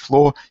across the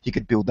floor. You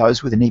could build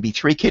those with an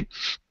EV3 kit.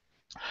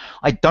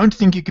 I don't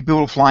think you could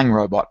build a flying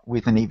robot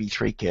with an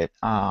EV3 kit.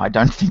 I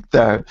don't think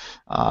the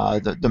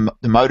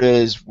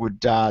motors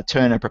would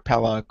turn a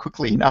propeller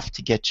quickly enough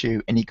to get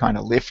you any kind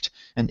of lift,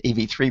 and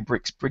EV3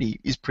 bricks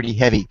is pretty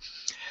heavy.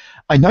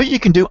 I know you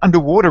can do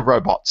underwater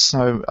robots.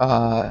 So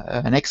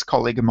an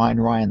ex-colleague of mine,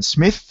 Ryan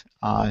Smith,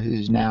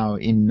 who's now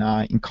in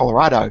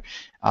Colorado,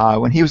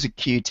 when he was at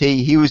QUT,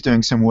 he was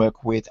doing some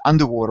work with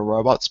underwater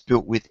robots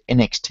built with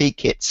NXT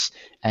kits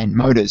and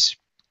motors.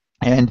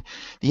 And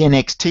the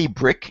NXT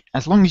brick,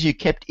 as long as you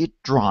kept it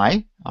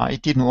dry,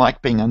 it didn't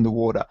like being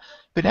underwater.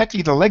 But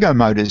actually the Lego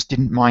motors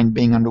didn't mind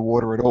being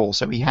underwater at all.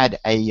 So he had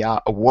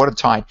a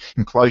watertight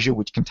enclosure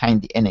which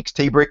contained the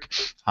NXT brick,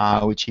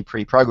 which he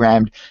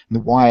pre-programmed. And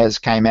the wires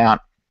came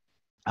out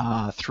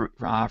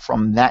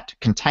from that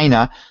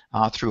container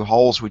through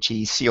holes which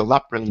he sealed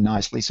up really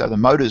nicely. So the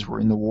motors were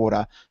in the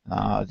water,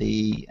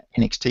 the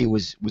NXT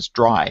was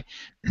dry,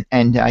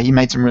 and he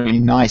made some really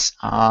nice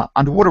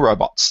underwater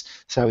robots.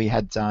 So he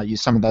had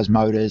used some of those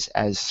motors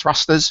as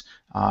thrusters,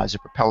 as a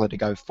propeller to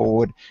go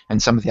forward,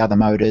 and some of the other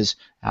motors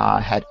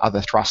had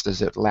other thrusters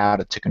that allowed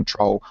it to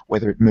control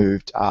whether it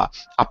moved up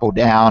or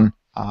down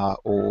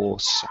or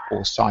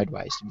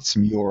sideways with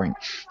some yawing.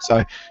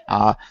 So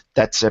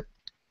that's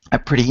a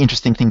pretty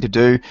interesting thing to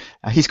do.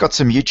 He's got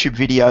some YouTube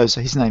videos.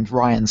 His name's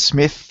Ryan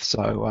Smith,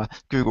 so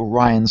Google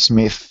Ryan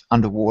Smith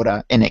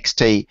underwater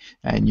NXT,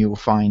 and you'll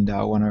find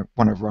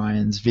one of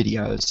Ryan's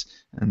videos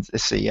and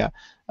see a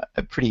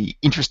pretty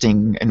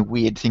interesting and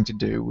weird thing to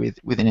do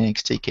with an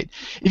NXT kit.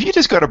 If you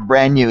just got a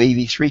brand new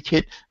EV3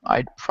 kit,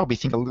 I'd probably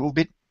think a little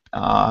bit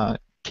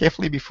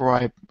carefully before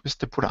I was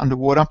to put it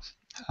underwater.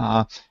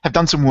 Have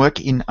done some work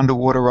in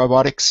underwater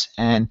robotics,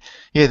 and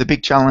yeah, the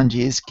big challenge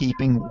is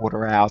keeping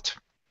water out.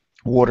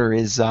 Water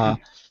is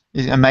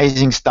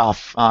amazing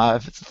stuff.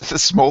 If it's the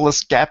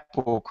smallest gap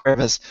or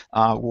crevice,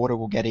 water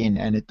will get in,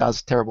 and it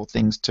does terrible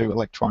things to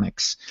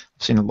electronics.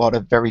 I've seen a lot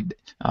of very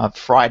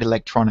fried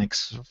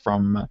electronics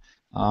from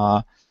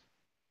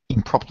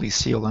improperly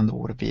sealed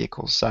underwater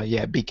vehicles. So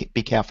yeah, be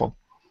careful.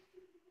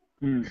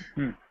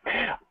 Mm-hmm.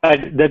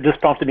 That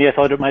just prompted me. I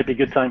thought it might be a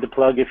good time to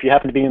plug. If you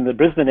happen to be in the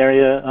Brisbane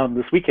area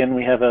this weekend,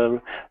 we have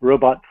a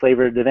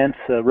robot-flavored event,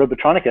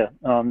 Robotronica.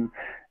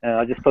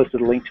 I just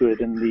posted a link to it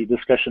in the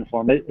discussion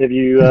forum. Have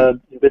you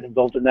been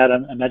involved in that, I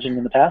imagine,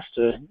 in the past?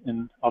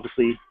 And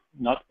obviously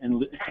not in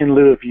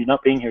lieu of you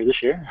not being here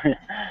this year.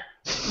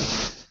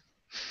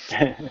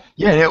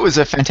 Yeah, it was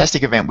a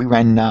fantastic event. We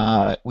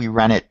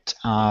ran it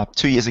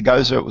 2 years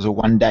ago, so it was a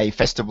one-day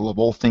festival of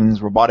all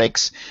things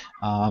robotics.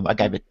 I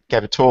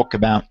gave a talk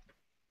about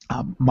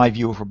my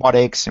view of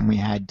robotics, and we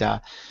had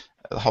a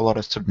whole lot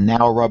of sort of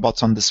now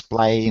robots on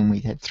display, and we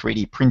had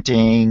 3D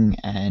printing,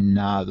 and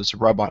there's a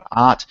robot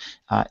art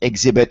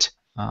exhibit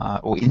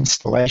or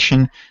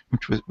installation,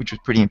 which was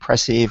pretty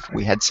impressive.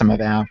 We had some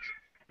of our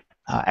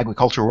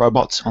agricultural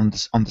robots on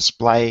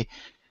display. It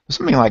was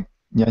something like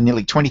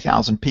nearly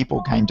 20,000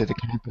 people came to the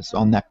campus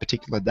on that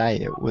particular day.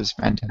 It was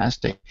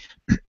fantastic.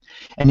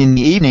 And in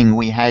the evening,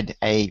 we had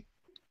a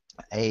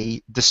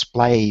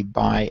display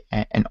by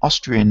an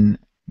Austrian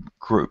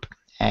group,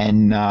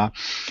 and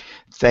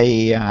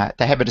they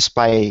have a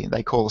display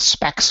they call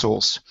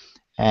Spaxels,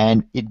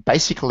 and it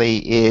basically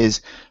is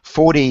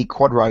 4D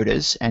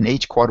quadrotors, and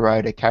each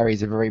quadrotor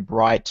carries a very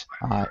bright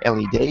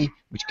LED,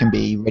 which can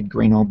be red,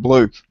 green, or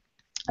blue.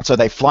 So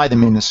they fly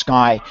them in the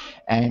sky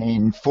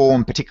and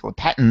form particular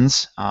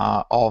patterns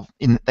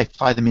they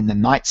fly them in the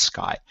night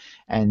sky,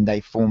 and they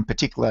form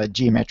particular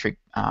geometric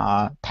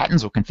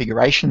patterns or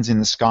configurations in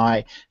the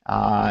sky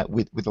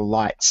with the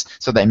lights.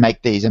 So they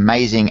make these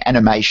amazing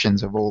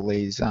animations of all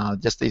these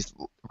just these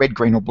red,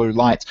 green, or blue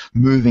lights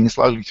moving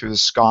slowly through the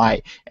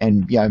sky,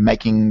 and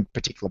making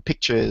particular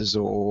pictures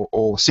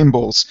or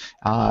symbols,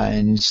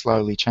 and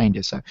slowly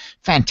changes. So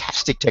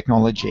fantastic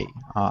technology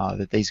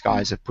that these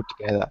guys have put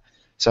together.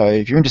 So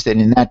if you're interested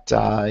in that,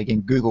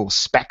 again, Google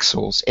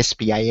Spaxels,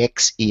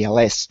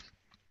 S-P-A-X-E-L-S.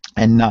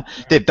 And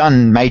they've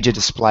done major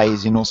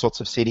displays in all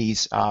sorts of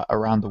cities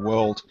around the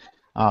world.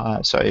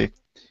 So if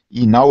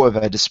you know of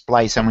a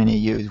display somewhere near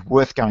you is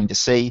worth going to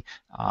see.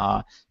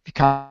 If you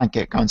can't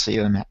go and see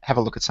them, have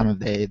a look at some of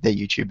their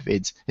YouTube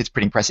vids. It's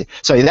pretty impressive.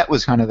 So that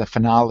was kind of the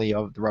finale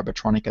of the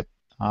Robotronica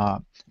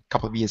a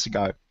couple of years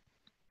ago.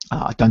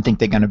 I don't think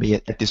they're going to be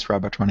at this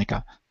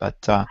Robotronica,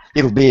 but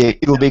it'll be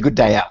a good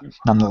day out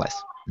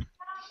nonetheless.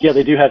 Yeah,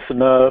 they do have some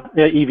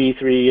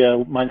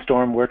EV3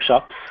 Mindstorm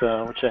workshops,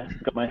 which I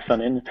got my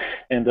son in,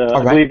 and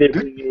I believe they're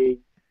doing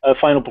a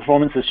final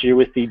performance this year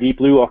with the Deep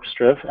Blue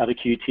Orchestra out of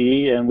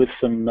QT, and with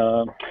some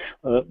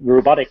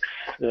robotics,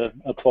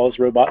 applause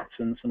robots,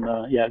 and some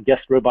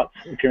guest robots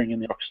appearing in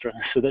the orchestra.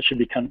 So that should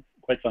be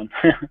quite fun.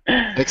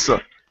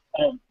 Excellent.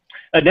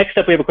 Next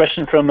up, we have a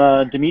question from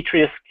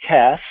Demetrius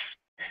Cass.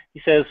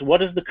 He says,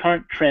 what is the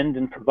current trend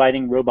in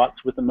providing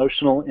robots with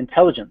emotional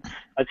intelligence?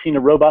 I've seen a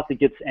robot that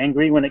gets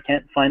angry when it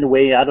can't find a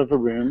way out of a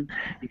room,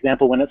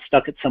 example, when it's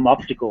stuck at some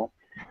obstacle.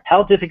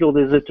 How difficult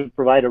is it to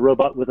provide a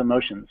robot with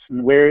emotions,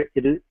 and where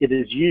it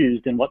is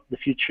used, and what is the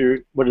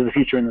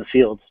future in the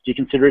field? Do you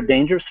consider it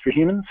dangerous for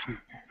humans?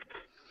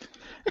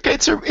 Okay,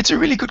 it's a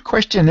really good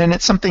question, and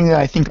it's something that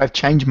I think I've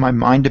changed my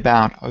mind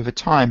about over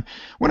time.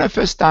 When I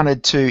first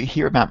started to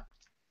hear about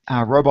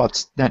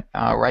robots that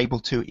are able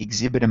to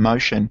exhibit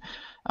emotion,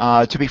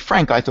 to be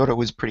frank, I thought it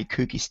was pretty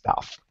kooky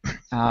stuff.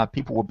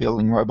 People were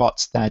building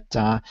robots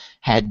that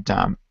had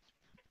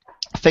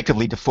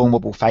effectively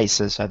deformable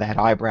faces, so they had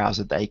eyebrows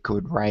that they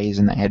could raise,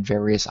 and they had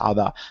various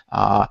other,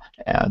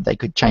 they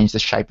could change the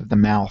shape of the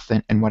mouth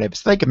and whatever.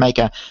 So they could make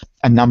a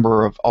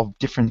number of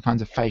different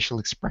kinds of facial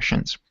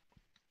expressions.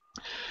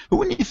 But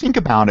when you think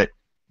about it,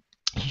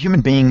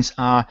 human beings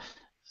are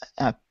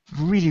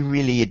really,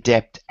 really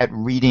adept at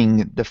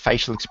reading the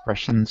facial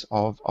expressions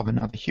of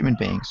another human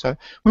being. So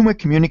when we're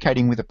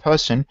communicating with a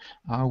person,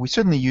 we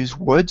certainly use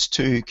words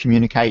to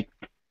communicate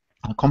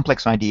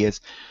complex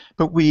ideas,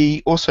 but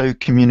we also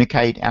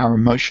communicate our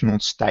emotional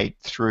state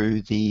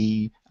through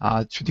the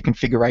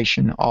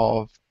configuration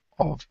of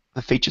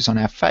the features on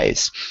our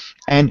face.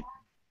 And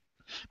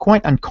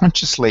quite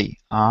unconsciously,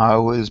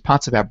 was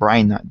parts of our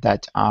brain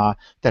that are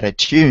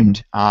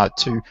tuned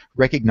to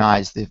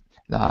recognize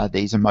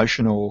these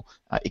emotional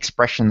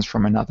expressions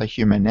from another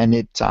human, and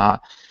it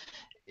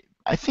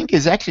I think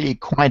is actually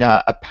quite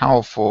a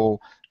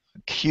powerful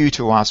cue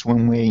to us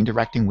when we're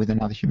interacting with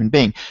another human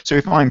being. So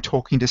if I'm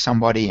talking to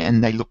somebody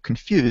and they look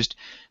confused,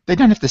 they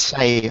don't have to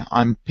say,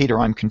 "I'm Peter,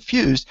 I'm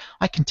confused."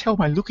 I can tell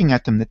by looking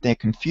at them that they're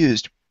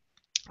confused,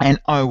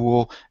 and I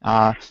will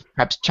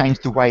perhaps change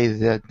the way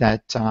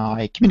that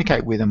I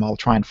communicate with them. I'll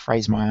try and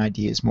phrase my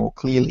ideas more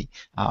clearly,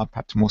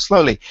 perhaps more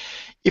slowly.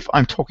 If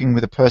I'm talking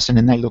with a person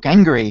and they look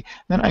angry,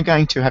 then I'm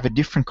going to have a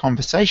different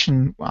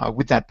conversation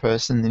with that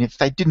person than if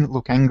they didn't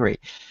look angry.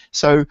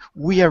 So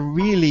we are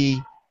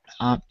really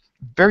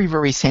very,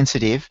 very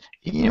sensitive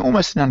in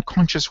almost an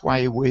unconscious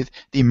way with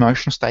the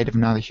emotional state of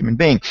another human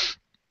being.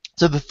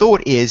 So the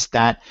thought is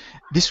that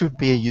this would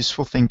be a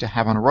useful thing to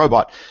have on a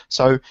robot.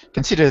 So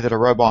consider that a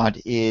robot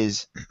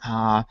is,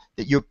 that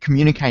you're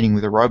communicating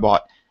with a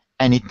robot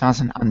and it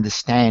doesn't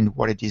understand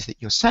what it is that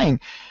you're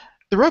saying.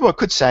 The robot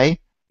could say,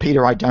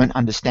 "Peter, I don't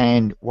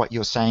understand what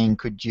you're saying.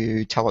 Could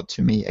you tell it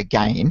to me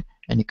again?"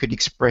 And it could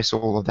express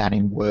all of that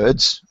in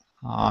words.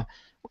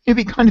 It'd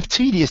be kind of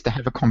tedious to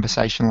have a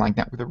conversation like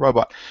that with a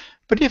robot.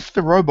 But if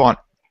the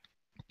robot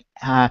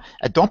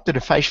adopted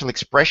a facial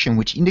expression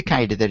which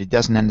indicated that it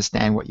doesn't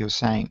understand what you're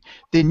saying,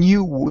 then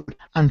you would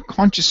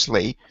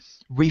unconsciously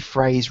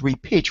rephrase,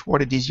 repitch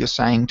what it is you're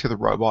saying to the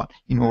robot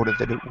in order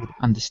that it would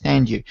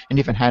understand you. And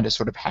if it had a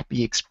sort of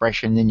happy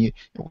expression, then it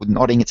would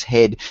nodding its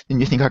head,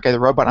 then you think, okay, the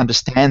robot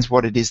understands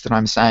what it is that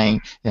I'm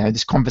saying. You know,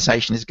 this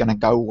conversation is going to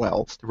go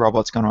well. The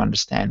robot's going to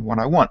understand what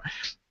I want.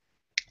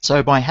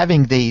 So by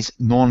having these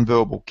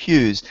non-verbal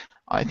cues,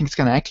 I think it's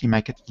going to actually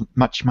make it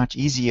much, much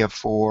easier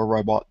for a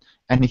robot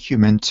and a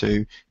human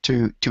to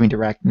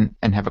interact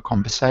and have a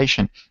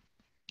conversation.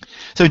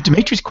 So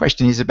Dimitri's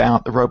question is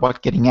about the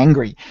robot getting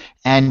angry.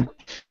 And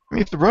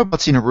if the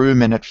robot's in a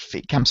room and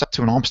it comes up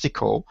to an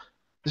obstacle,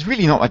 there's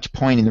really not much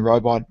point in the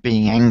robot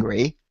being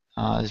angry.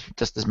 There's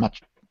just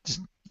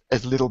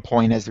as little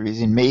point as there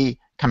is in me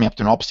coming up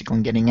to an obstacle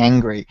and getting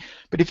angry.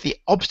 But if the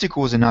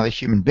obstacle is another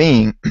human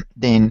being,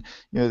 then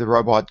the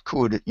robot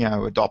could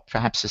adopt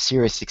perhaps a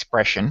serious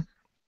expression.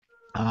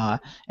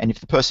 And if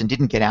the person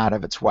didn't get out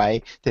of its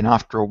way, then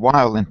after a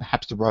while, then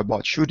perhaps the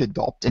robot should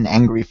adopt an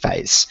angry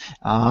face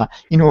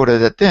in order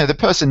that the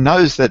person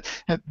knows that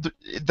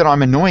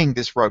I'm annoying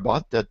this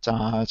robot, that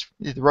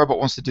the robot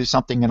wants to do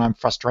something and I'm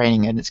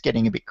frustrating and it's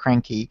getting a bit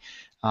cranky,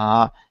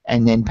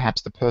 and then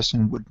perhaps the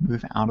person would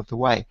move out of the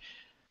way.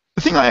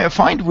 The thing I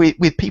find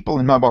with people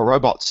in mobile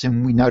robots,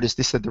 and we noticed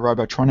this at the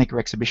Robotronica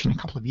exhibition a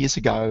couple of years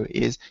ago,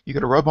 is you've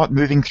got a robot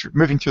moving through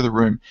the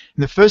room,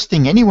 and the first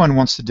thing anyone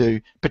wants to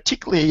do,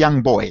 particularly a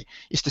young boy,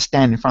 is to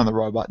stand in front of the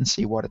robot and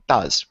see what it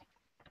does.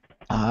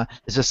 There's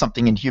just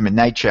something in human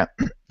nature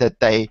that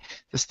they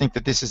just think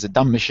that this is a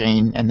dumb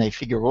machine, and they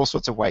figure all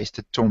sorts of ways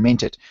to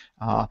torment it.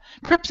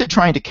 Perhaps they're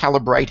trying to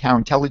calibrate how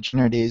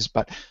intelligent it is,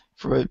 but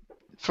for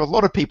a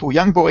lot of people,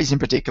 young boys in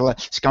particular,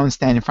 just go and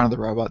stand in front of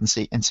the robot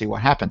and see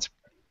what happens.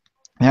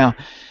 Now,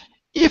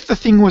 if the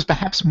thing was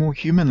perhaps more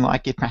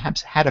human-like, it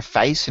perhaps had a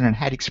face and it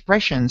had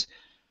expressions,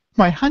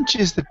 my hunch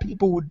is that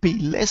people would be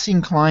less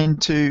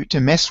inclined to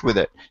mess with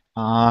it,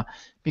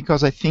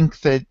 because I think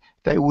that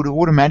they would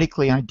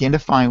automatically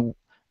identify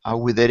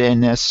with it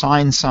and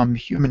assign some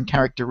human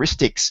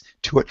characteristics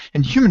to it.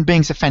 And human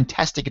beings are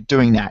fantastic at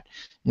doing that.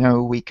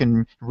 We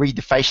can read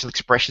the facial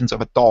expressions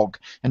of a dog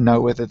and know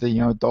whether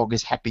the dog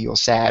is happy or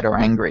sad or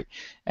angry.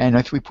 And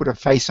if we put a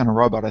face on a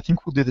robot, I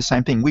think we'll do the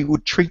same thing. We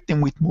would treat them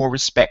with more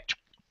respect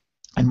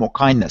and more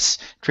kindness,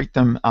 treat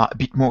them a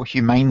bit more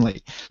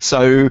humanely.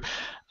 So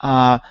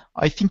I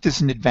think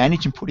there's an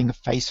advantage in putting a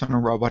face on a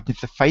robot.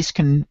 If the face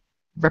can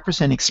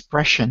represent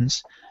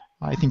expressions,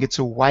 I think it's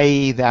a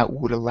way that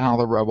would allow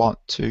the robot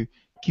to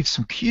give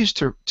some cues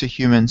to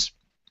humans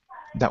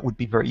that would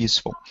be very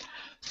useful.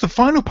 The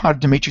final part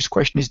of Dimitri's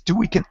question is, do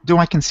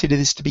I consider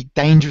this to be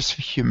dangerous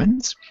for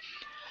humans?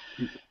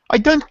 I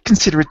don't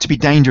consider it to be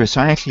dangerous.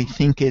 I actually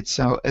think it's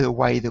a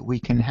way that we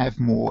can have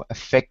more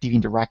effective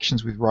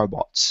interactions with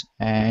robots.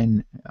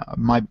 And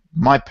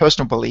my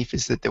personal belief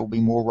is that there will be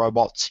more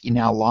robots in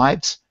our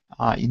lives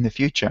in the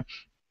future.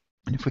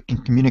 And if we can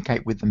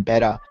communicate with them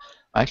better,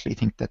 I actually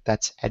think that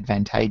that's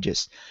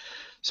advantageous.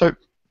 So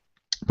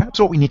perhaps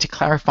what we need to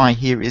clarify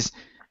here is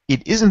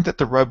it isn't that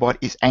the robot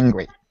is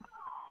angry.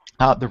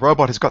 The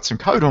robot has got some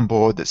code on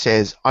board that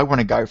says, I want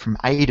to go from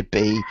A to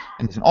B,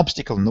 and there's an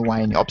obstacle in the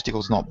way, and the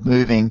obstacle's not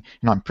moving,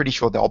 and I'm pretty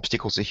sure the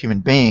obstacle's a human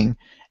being.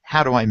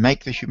 How do I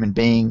make the human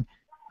being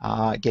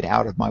get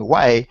out of my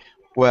way?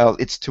 Well,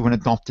 it's to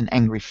adopt an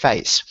angry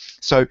face.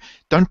 So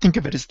don't think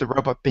of it as the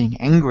robot being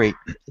angry.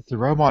 It's the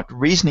robot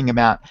reasoning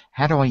about,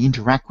 how do I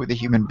interact with a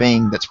human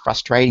being that's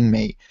frustrating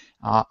me?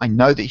 I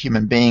know that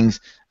human beings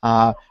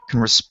can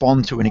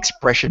respond to an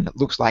expression that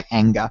looks like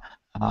anger,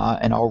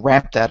 and I'll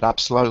ramp that up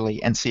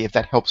slowly and see if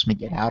that helps me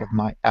get out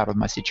of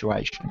my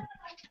situation.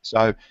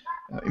 So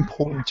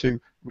important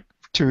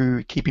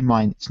to keep in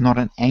mind, it's not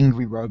an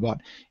angry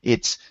robot,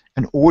 it's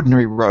an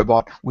ordinary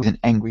robot with an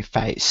angry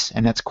face,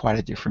 and that's quite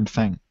a different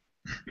thing.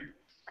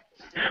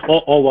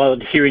 All while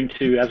adhering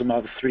to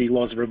Asimov's 3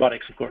 laws of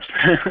robotics, of course.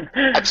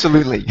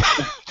 Absolutely.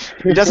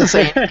 It doesn't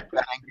say anything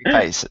about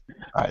angry face.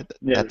 Right?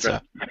 Yeah, that's,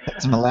 right.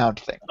 that's an allowed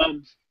thing.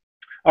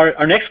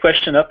 Our next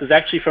question up is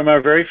actually from our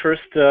very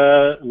first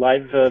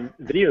live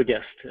video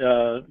guest,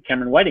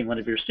 Cameron Whiting, one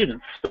of your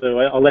students. So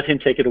I'll let him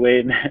take it away.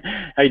 And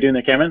how you doing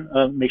there, Cameron?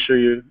 Make sure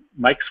your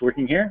mic's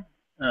working here.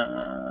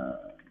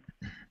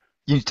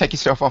 You take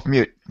yourself off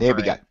mute. There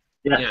we go.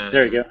 Yeah,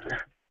 there you go.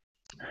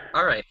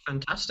 All right,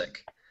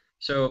 fantastic.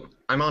 So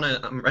I'm on a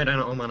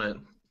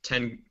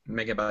 10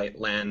 megabyte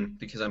LAN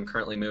because I'm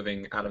currently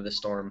moving out of the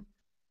storm.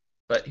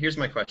 But here's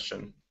my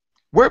question.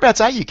 Whereabouts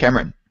are you,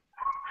 Cameron?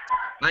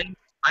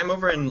 I'm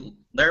over in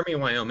Laramie,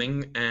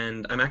 Wyoming,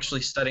 and I'm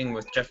actually studying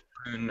with Jeff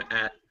Broon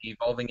at the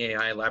Evolving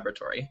AI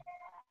Laboratory.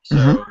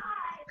 So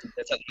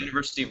it's at the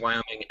University of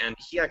Wyoming, and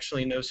he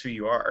actually knows who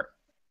you are.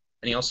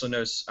 And he also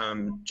knows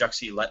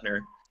Juxi Lettner,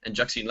 and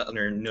Juxi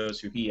Lettner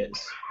knows who he is.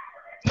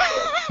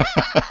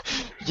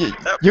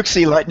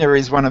 Juxi Leitner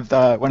is one of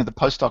the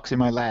postdocs in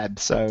my lab,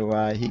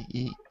 so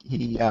he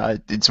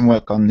did some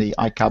work on the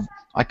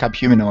iCub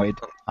humanoid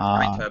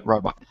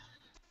robot.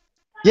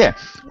 Yeah.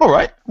 All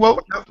right. Well,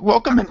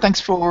 welcome and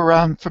thanks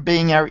for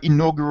being our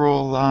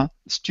inaugural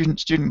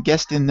student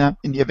guest in the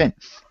event.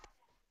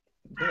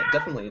 Yeah,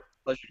 definitely.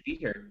 Pleasure to be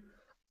here.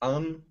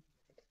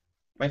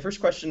 My first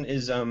question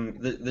is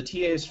the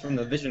TAs from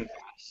the Vision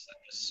class that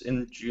was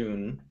in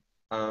June.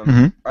 Are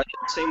they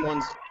the same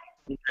ones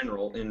in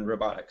general in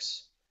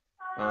robotics?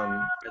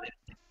 Are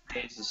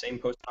they the same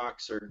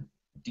postdocs, or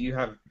do you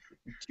have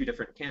 2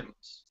 different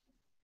camps?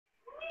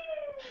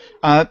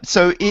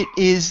 So it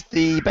is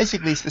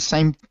basically it's the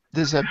same.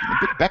 There's a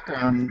bit of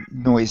background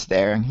noise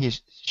there, and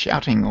he's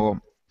shouting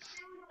or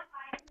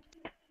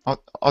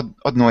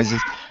odd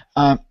noises.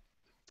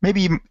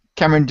 Maybe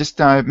Cameron, just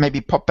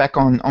maybe pop back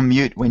on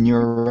mute when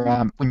you're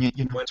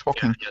not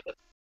talking.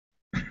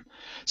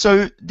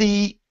 So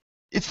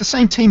it's the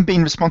same team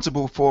being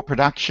responsible for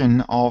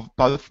production of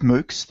both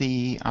MOOCs,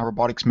 the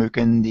robotics MOOC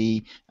and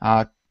the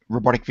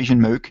Robotic Vision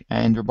MOOC,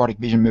 and Robotic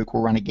Vision MOOC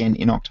will run again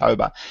in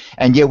October.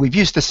 And yeah, we've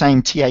used the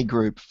same TA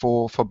group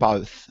for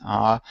both.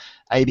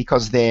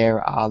 Because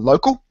they're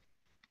local,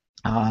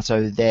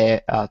 so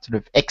they're sort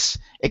of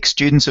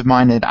ex-students of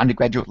mine at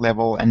undergraduate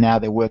level, and now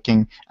they're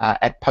working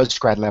at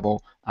postgrad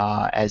level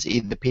as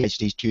either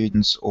PhD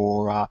students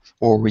or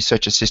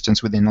research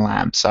assistants within the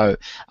lab. So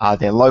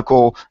they're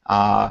local.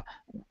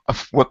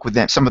 I've worked with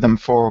them, some of them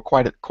for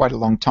quite a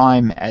long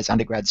time as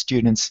undergrad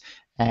students,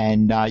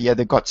 and yeah,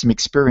 they've got some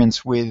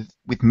experience with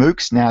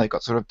MOOCs. Now they've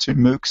got sort of 2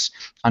 MOOCs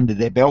under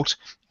their belt,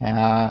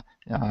 and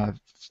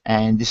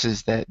this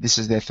is their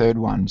 3rd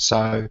one.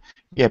 So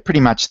yeah, pretty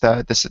much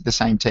the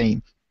same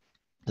team.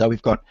 So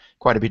we've got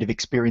quite a bit of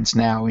experience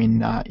now in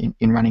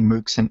running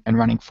MOOCs and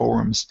running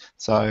forums.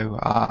 So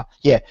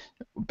yeah,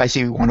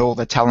 basically we want all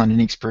the talent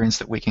and experience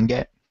that we can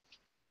get.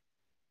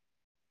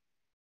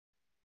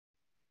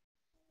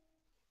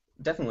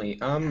 Definitely.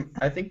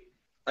 I think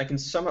I can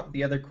sum up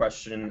the other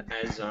question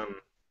as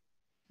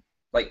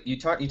like you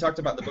talked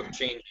about the book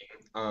changing.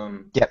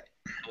 Yep.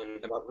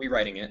 And about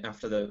rewriting it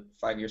after the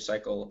 5-year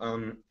cycle.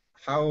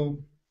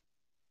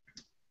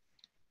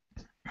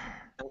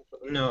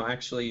 No,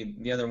 actually,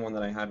 the other one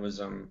that I had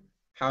was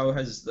how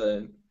has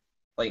the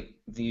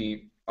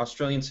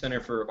Australian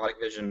Centre for Robotic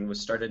Vision was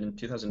started in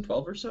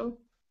 2012 or so?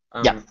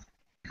 Yeah.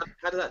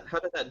 How did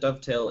that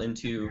dovetail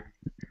into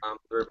the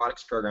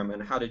robotics program,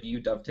 and how did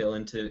you dovetail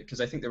into? Because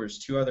I think there was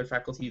 2 other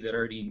faculty that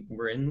already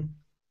were in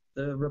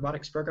the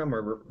robotics program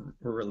or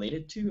were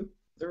related to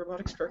the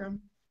robotics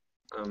program.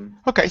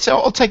 Okay, so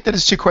I'll take that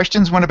as 2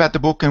 questions, one about the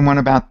book and one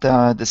about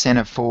the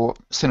Centre for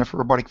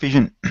Robotic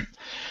Vision.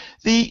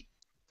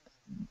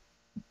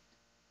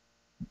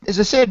 As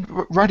I said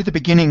right at the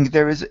beginning,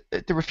 there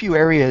were a few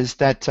areas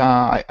that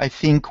I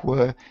think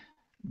were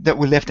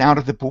left out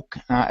of the book.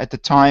 At the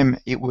time,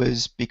 it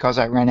was because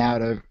I ran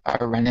out of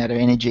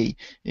energy.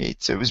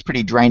 It was a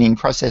pretty draining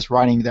process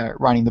writing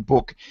the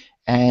book,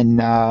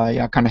 and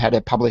I kind of had to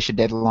publish a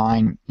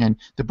deadline, and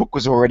the book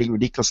was already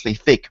ridiculously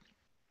thick.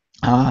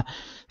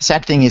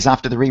 Sad thing is,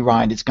 after the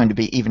rewrite, it's going to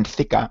be even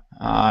thicker,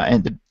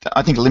 and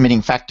I think the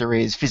limiting factor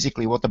is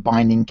physically what the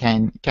binding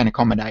can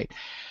accommodate.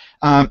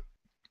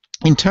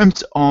 In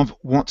terms of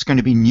what's going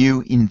to be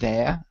new in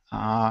there,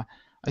 I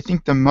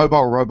think the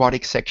mobile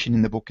robotics section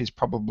in the book is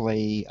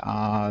probably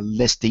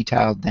less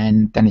detailed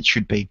than it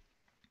should be.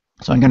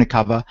 So I'm going to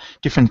cover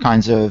different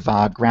kinds of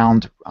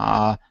ground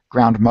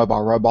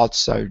mobile robots,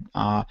 so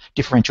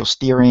differential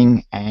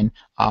steering and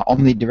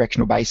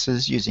omnidirectional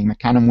bases using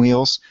Mecanum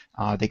wheels.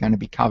 They're going to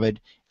be covered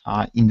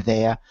in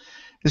there.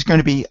 There's going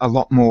to be a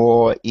lot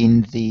more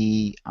in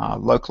the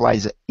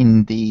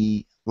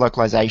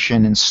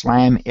localization and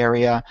SLAM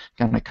area.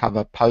 Going to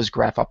cover pose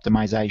graph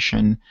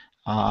optimization,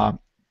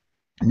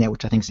 there,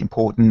 which I think is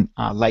important.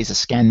 Laser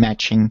scan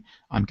matching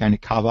I'm going to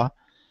cover.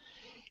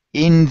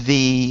 In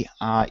the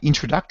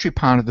introductory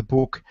part of the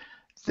book,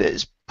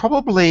 there's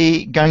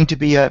probably going to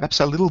be perhaps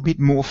a little bit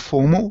more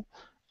formal.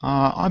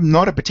 I'm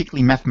not a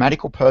particularly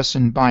mathematical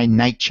person by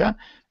nature,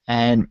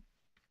 and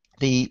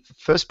the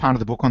first part of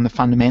the book on the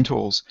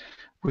fundamentals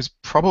was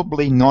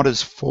probably not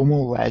as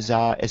formal as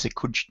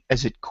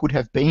it could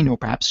have been, or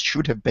perhaps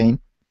should have been.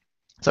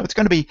 So it's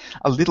going to be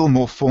a little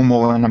more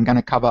formal, and I'm going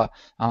to cover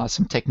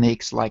some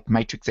techniques like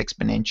matrix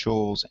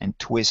exponentials and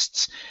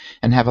twists,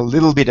 and have a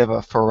little bit of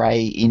a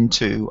foray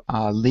into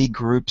Lie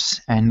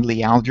groups and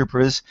Lie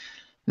algebras.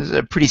 There's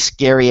a pretty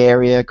scary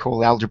area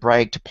called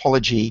algebraic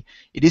topology.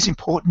 It is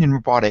important in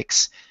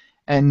robotics,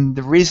 and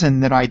the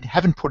reason that I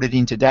haven't put it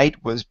in to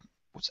date was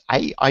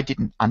I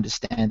didn't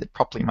understand it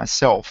properly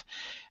myself.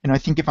 And I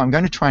think if I'm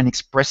going to try and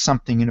express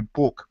something in a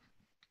book,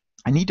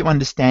 I need to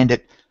understand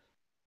it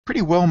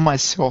pretty well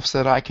myself so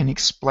that I can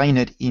explain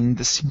it in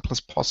the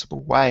simplest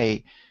possible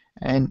way.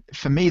 And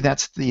for me,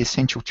 that's the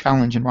essential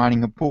challenge in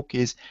writing a book,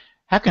 is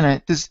how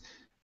can it's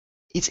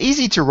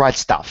easy to write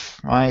stuff.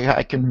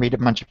 I can read a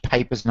bunch of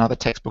papers and other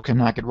textbooks,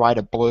 and I could write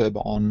a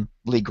blurb on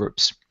Lie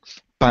groups.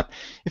 But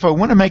if I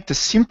want to make the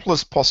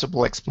simplest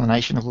possible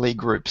explanation of Lie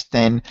groups,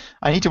 then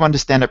I need to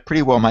understand it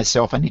pretty well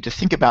myself. I need to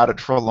think about it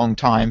for a long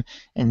time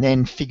and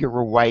then figure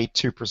a way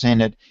to present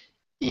it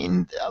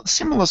in a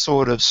similar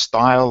sort of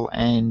style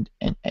and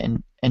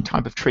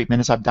type of treatment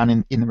as I've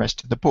done in the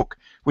rest of the book,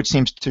 which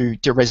seems to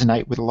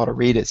resonate with a lot of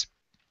readers.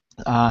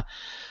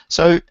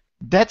 So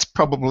that's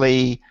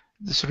probably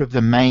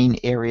the main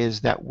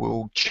areas that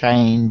will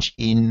change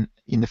in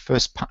the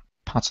first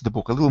parts of the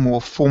book. A little more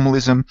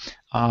formalism,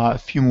 a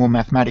few more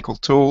mathematical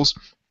tools,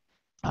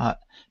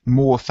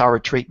 more thorough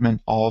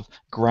treatment of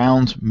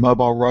ground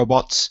mobile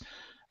robots.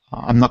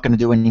 I'm not going to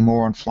do any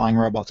more on flying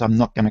robots. I'm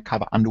not going to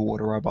cover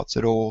underwater robots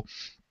at all.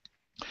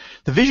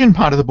 The vision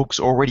part of the book's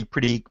already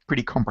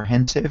pretty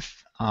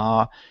comprehensive.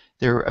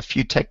 There are a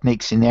few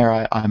techniques in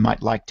there I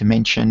might like to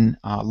mention.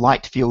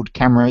 Light field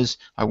cameras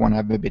I want to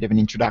have a bit of an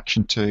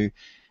introduction to,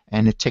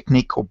 and a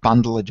technique called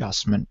bundle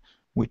adjustment,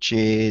 which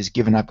is,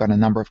 given I've got a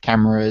number of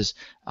cameras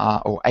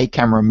or a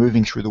camera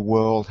moving through the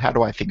world, how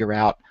do I figure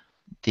out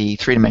the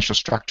three-dimensional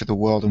structure of the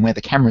world and where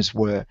the cameras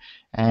were?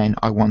 And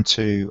I want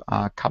to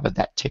cover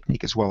that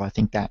technique as well. I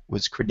think that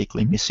was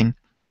critically missing.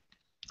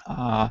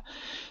 And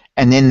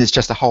then there's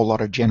just a whole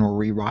lot of general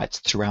rewrites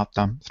throughout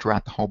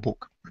the whole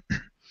book.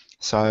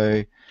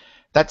 So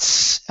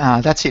that's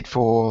it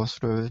for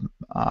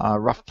a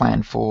rough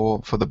plan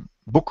for the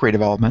book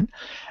redevelopment.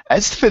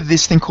 As for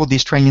this thing called the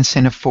Australian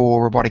Centre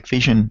for Robotic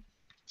Vision,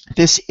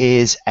 this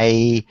is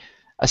a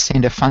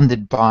centre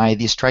funded by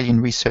the Australian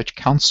Research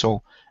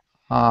Council.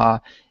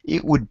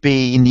 It would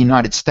be, in the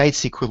United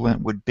States, the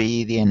equivalent would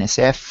be the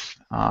NSF.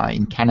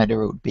 In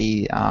Canada, it would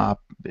be,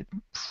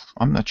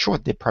 I'm not sure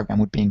what their program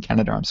would be in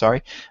Canada, I'm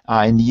sorry.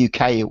 In the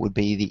UK, it would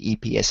be the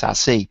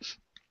EPSRC.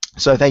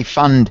 So they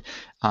fund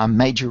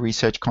major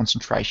research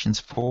concentrations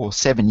for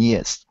 7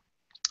 years.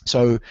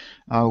 So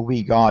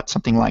we got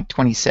something like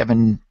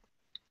 27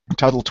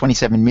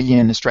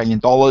 million Australian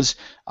dollars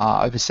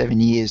over 7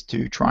 years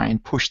to try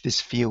and push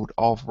this field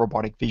of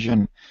robotic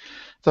vision.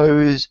 So,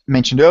 as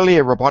mentioned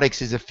earlier, robotics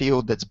is a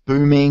field that's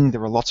booming.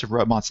 There are lots of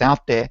robots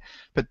out there,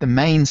 but the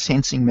main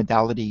sensing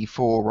modality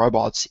for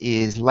robots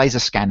is laser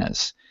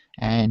scanners,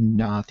 and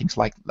things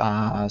like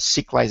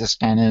SICK laser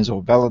scanners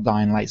or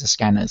Velodyne laser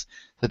scanners.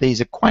 So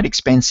these are quite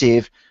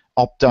expensive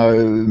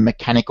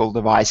optomechanical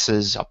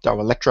devices,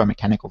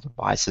 optoelectromechanical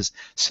devices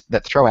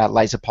that throw out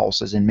laser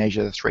pulses and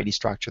measure the 3D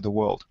structure of the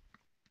world.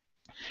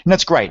 And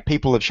that's great.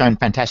 People have shown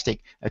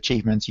fantastic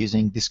achievements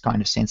using this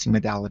kind of sensing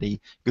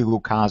modality. Google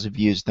cars have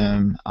used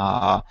them.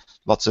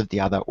 Lots of the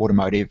other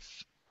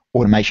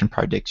automation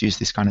projects use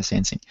this kind of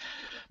sensing.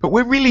 But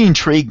we're really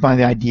intrigued by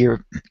the idea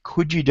of,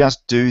 could you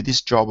just do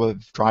this job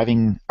of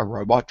driving a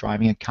robot,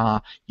 driving a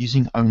car,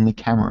 using only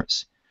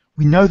cameras?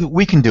 We know that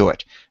we can do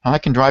it. I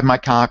can drive my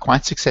car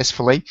quite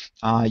successfully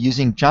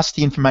using just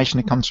the information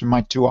that comes from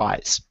my 2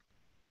 eyes.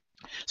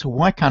 So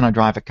why can't I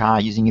drive a car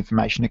using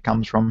information that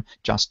comes from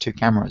just 2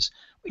 cameras?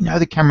 We know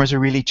the cameras are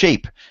really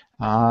cheap.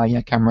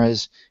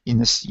 Cameras in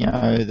this,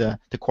 the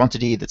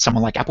quantity that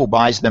someone like Apple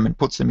buys them and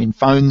puts them in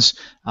phones,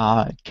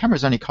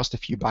 cameras only cost a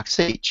few bucks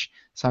each.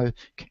 So,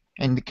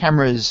 and the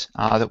cameras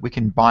that we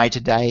can buy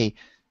today,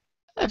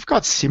 they've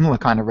got similar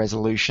kind of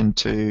resolution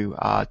to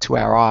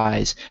our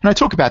eyes. And I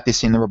talk about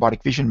this in the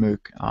Robotic Vision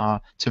MOOC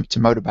to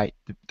motivate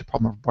the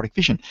problem of robotic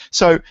vision.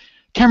 So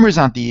cameras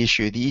aren't the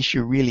issue. The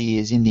issue really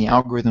is in the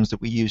algorithms that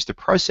we use to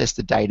process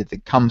the data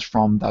that comes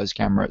from those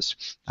cameras.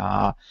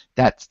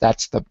 That's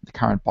the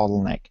current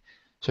bottleneck.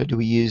 So do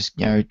we use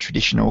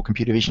traditional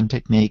computer vision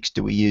techniques?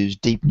 Do we use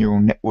deep neural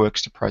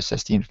networks to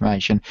process the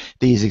information?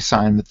 These are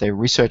some of the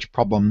research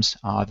problems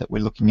that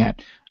we're looking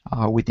at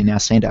within our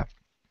centre.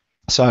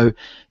 So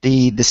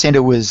the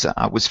centre was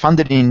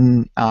funded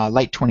in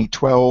late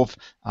 2012.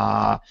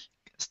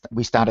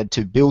 We started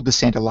to build the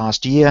centre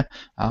last year.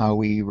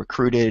 We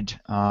recruited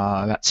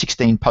about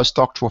 16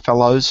 postdoctoral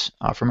fellows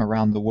from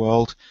around the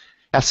world.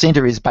 Our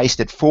centre is based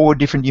at 4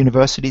 different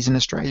universities in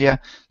Australia.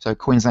 So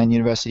Queensland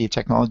University of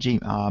Technology,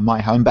 my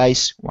home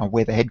base,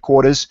 we're the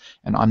headquarters,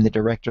 and I'm the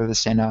director of the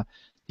centre.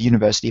 The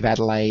University of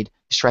Adelaide,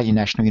 Australian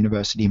National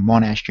University,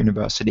 Monash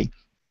University.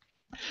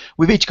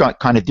 We've each got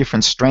kind of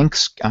different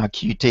strengths.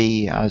 QUT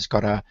has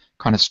got a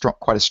kind of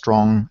quite a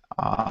strong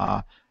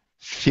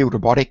field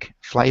robotic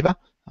flavour,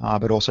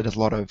 but also does a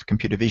lot of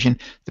computer vision.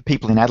 The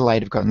people in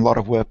Adelaide have gotten a lot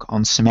of work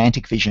on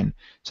semantic vision.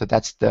 So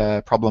that's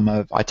the problem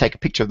of, I take a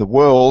picture of the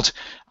world,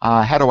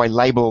 how do I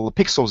label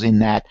the pixels in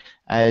that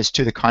as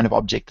to the kind of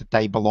object that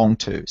they belong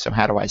to? So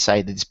how do I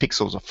say that this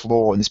pixel's a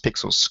floor, and this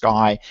pixel's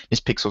sky, this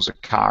pixel's a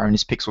car, and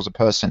this pixel's a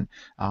person?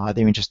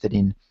 They're interested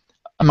in,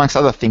 amongst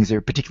other things,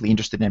 they're particularly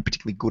interested in and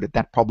particularly good at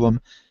that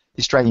problem. The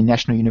Australian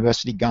National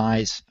University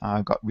guys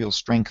got real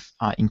strength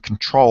in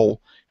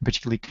control,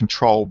 particularly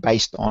control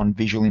based on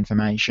visual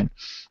information,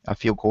 a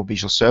field called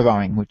visual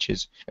surveying, which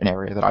is an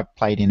area that I've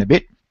played in a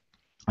bit.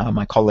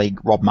 My colleague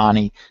Rob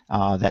Marnie,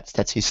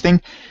 that's his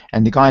thing.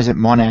 And the guys at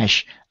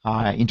Monash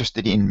are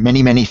interested in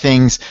many, many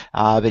things,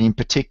 but in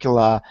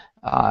particular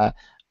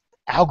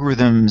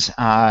algorithms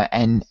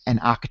and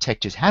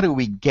architectures. How do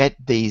we get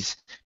these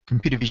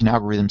computer vision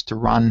algorithms to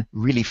run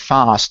really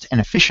fast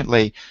and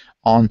efficiently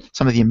on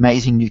some of the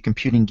amazing new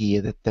computing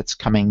gear that's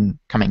coming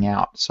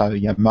out? So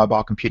you have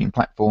mobile computing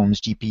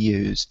platforms,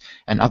 GPUs,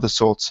 and other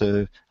sorts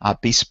of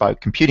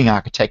bespoke computing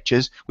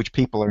architectures which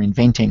people are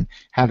inventing.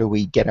 How do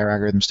we get our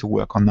algorithms to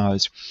work on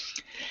those?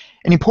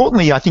 And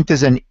importantly, I think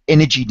there's an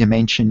energy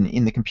dimension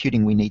in the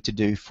computing we need to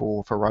do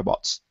for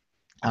robots.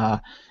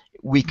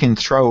 We can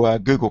throw a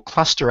Google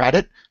cluster at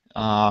it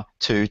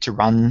to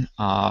run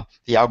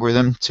the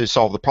algorithm to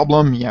solve the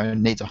problem. You know, it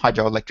needs a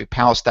hydroelectric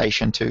power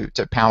station to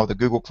power the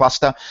Google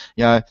cluster.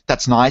 You know,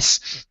 that's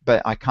nice,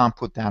 but I can't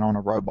put that on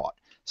a robot.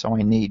 So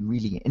I need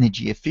really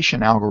energy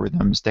efficient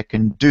algorithms that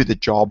can do the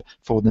job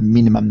for the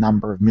minimum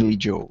number of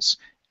millijoules.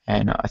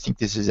 And I think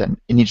this is an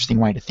interesting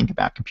way to think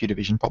about computer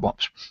vision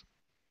problems.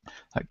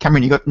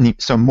 Cameron, you got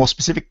some more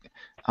specific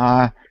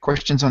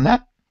questions on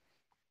that?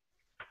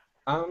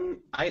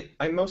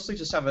 I mostly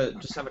just have a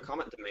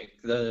comment to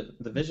make. The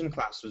vision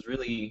class was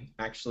really,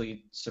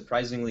 actually,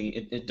 surprisingly,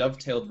 it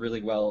dovetailed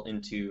really well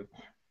into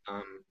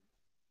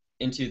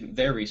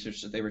their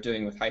research that they were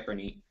doing with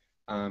HyperNeat,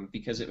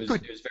 because it was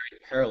very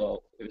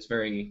parallel. It was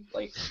very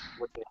like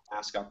working on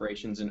task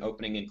operations and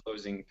opening and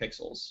closing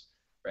pixels,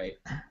 right?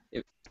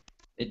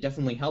 It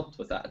definitely helped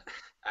with that,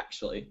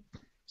 actually.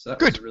 So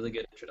that was a really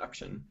good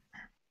introduction.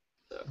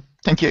 So.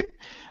 Thank you.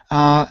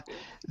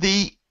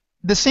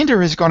 The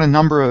centre has got a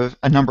number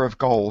of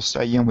goals. So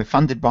we're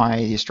funded by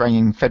the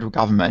Australian federal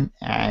government,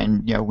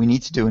 and we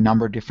need to do a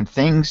number of different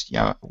things.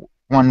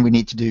 One, we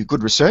need to do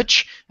good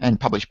research and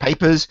publish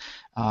papers.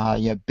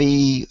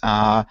 B,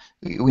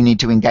 we need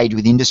to engage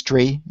with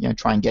industry.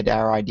 Try and get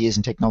our ideas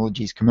and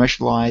technologies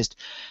commercialised.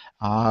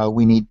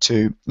 We need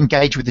to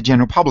engage with the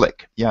general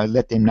public.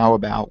 Let them know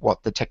about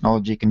what the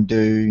technology can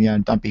do.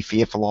 Don't be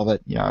fearful of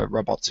it.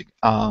 Robots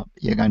are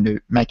going to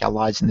make our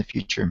lives in the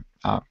future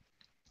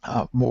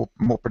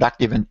more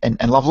productive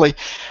and lovely.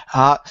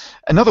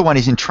 Another one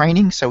is in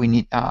training. So we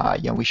need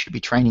we should be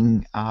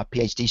training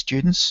PhD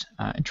students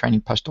and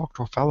training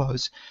postdoctoral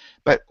fellows,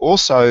 but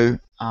also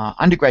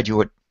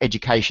undergraduate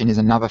education is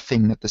another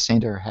thing that the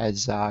centre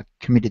has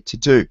committed to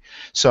do.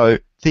 So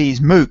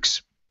these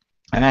MOOCs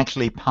are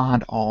actually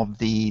part of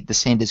the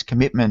centre's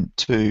commitment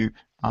to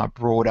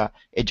broader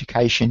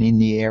education in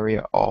the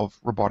area of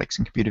robotics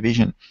and computer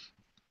vision.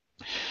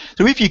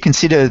 So if you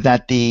consider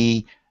that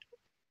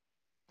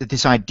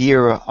this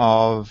idea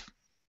of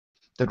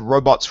that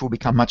robots will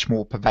become much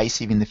more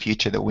pervasive in the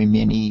future, that we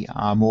many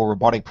more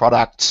robotic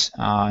products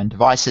and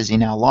devices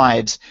in our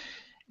lives,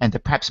 and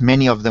that perhaps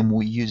many of them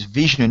will use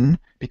vision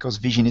because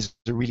vision is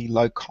a really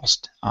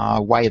low-cost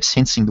way of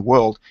sensing the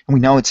world, and we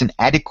know it's an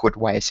adequate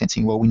way of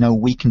sensing the world. We know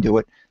we can do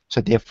it,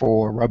 so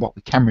therefore a robot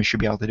with cameras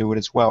should be able to do it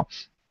as well.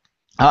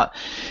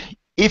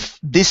 If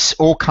this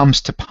all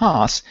comes to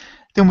pass,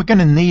 then we're going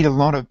to need a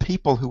lot of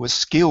people who are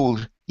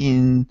skilled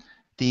in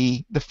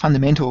the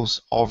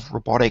fundamentals of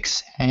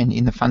robotics and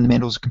in the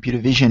fundamentals of computer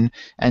vision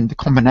and the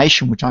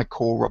combination which I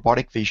call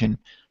robotic vision.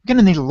 We're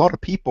going to need a lot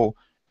of people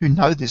who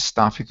know this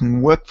stuff, who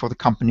can work for the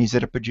companies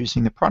that are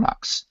producing the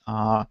products,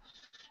 or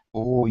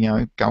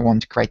go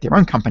on to create their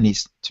own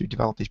companies to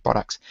develop these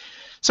products.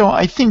 So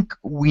I think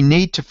we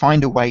need to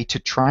find a way to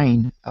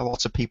train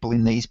lots of people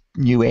in these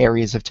new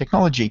areas of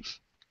technology,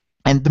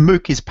 and the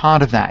MOOC is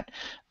part of that.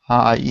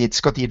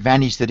 It's got the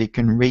advantage that it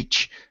can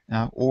reach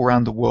all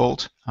around the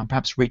world,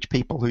 perhaps reach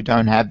people who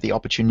don't have the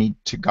opportunity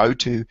to go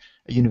to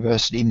a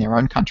university in their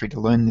own country to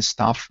learn this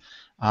stuff.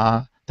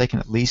 They can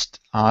at least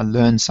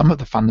learn some of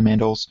the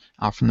fundamentals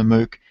from the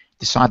MOOC,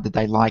 decide that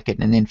they like it,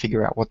 and then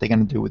figure out what they're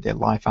going to do with their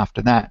life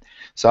after that.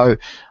 So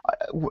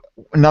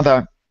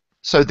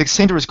so the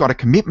centre has got a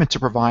commitment to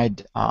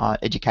provide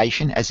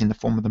education, as in the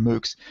form of the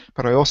MOOCs,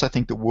 but I also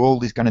think the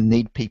world is going to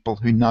need people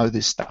who know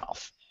this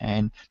stuff,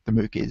 and the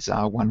MOOC is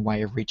one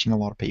way of reaching a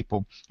lot of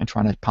people and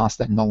trying to pass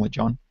that knowledge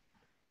on.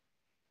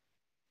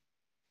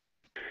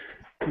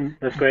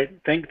 That's great.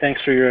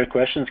 Thanks for your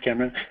questions,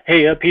 Cameron.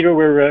 Hey, Peter,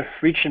 we're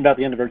reaching about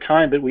the end of our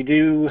time, but we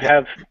do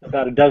have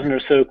about a dozen or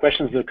so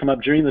questions that have come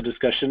up during the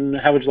discussion.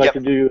 How would you like to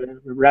do?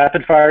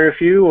 Rapid fire a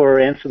few, or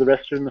answer the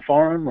rest in the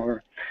forum,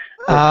 or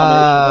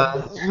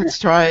let's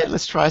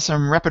try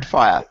some rapid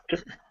fire.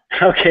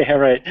 Okay, all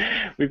right.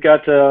 We've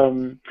got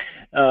Andre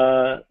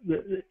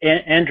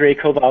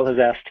Koval has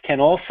asked, can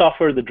all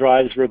software that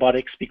drives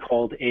robotics be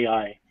called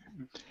AI?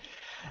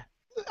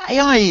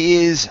 AI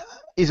is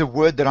a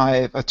word that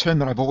a term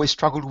that I've always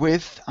struggled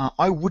with.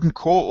 I wouldn't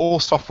call all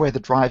software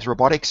that drives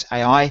robotics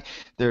AI.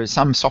 There is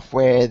some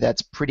software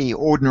that's pretty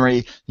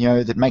ordinary,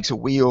 that makes a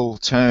wheel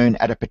turn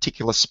at a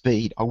particular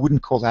speed. I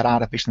wouldn't call that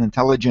artificial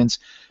intelligence,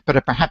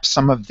 but perhaps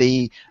some of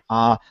the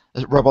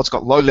robots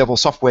got low-level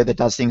software that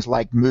does things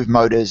like move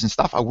motors and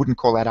stuff. I wouldn't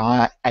call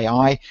that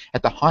AI.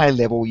 At the higher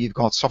level, you've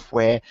got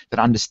software that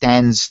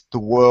understands the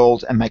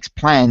world and makes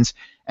plans,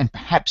 and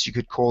perhaps you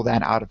could call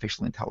that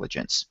artificial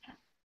intelligence.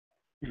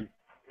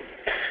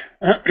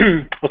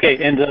 Okay,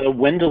 and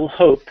Wendell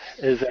Hope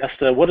is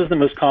asked, what is the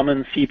most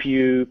common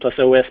CPU plus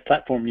OS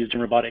platform used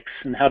in robotics,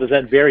 and how does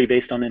that vary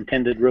based on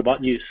intended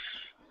robot use?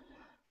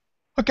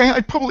 Okay,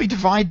 I'd probably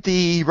divide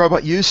the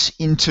robot use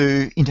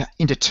into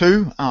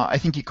two. I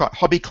think you've got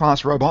hobby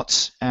class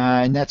robots,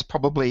 and that's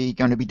probably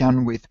going to be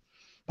done with,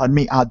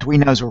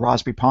 Arduinos or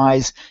Raspberry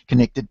Pis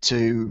connected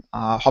to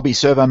hobby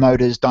servo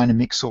motors,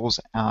 Dynamixels,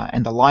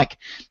 and the like.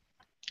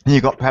 And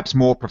you've got perhaps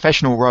more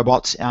professional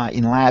robots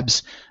in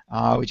labs,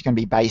 which are going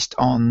to be based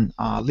on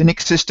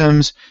Linux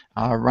systems,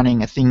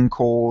 running a thing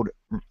called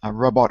a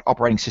Robot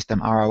Operating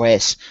System,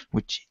 ROS,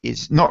 which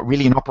is not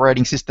really an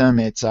operating system.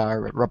 It's a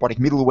robotic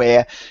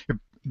middleware. It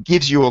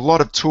gives you a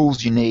lot of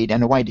tools you need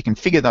and a way to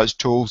configure those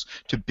tools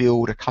to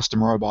build a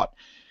custom robot.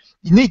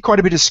 You need quite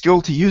a bit of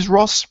skill to use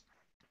ROS,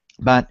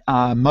 but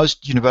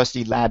most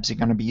university labs are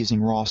going to be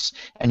using ROS.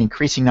 An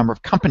increasing number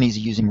of companies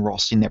are using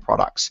ROS in their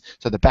products.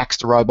 So the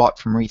Baxter robot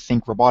from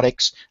Rethink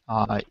Robotics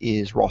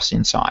is ROS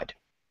inside.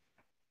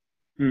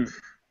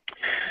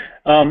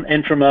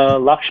 And from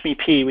Lakshmi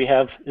P, we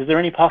have, is there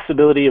any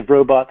possibility of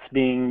robots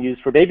being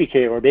used for baby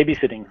care or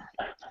babysitting?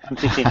 I'm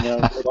thinking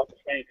Robot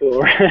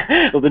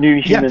or the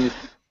new Humans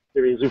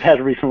series we've had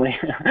recently.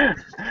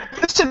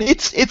 Listen,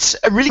 it's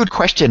a really good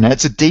question.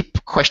 It's a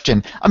deep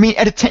question. I mean,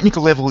 at a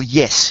technical level,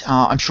 yes.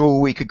 I'm sure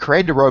we could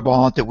create a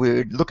robot that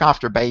would look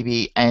after a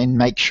baby and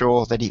make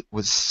sure that it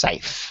was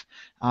safe.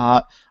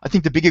 I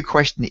think the bigger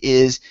question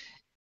is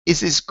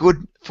this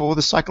good for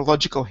the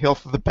psychological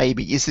health of the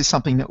baby? Is this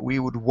something that we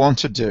would want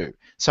to do?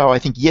 So I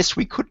think, yes,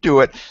 we could do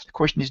it. The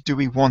question is, do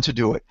we want to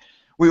do it?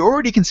 We're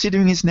already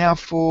considering this now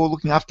for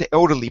looking after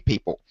elderly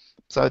people.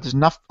 So there's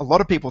a lot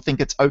of people think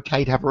it's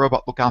okay to have a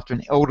robot look after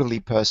an elderly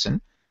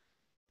person,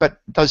 but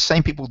those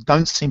same people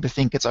don't seem to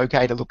think it's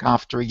okay to look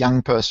after a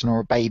young person or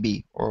a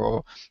baby.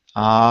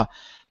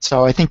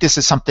 So I think this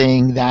is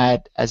something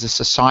that, as a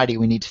society,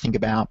 we need to think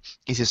about.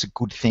 Is this a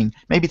good thing?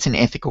 Maybe it's an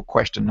ethical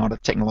question, not a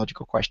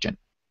technological question.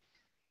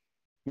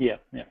 Yeah,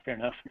 fair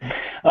enough.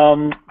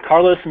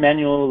 Carlos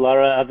Manuel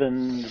Lara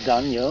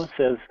Avendaño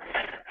says,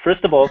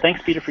 first of all,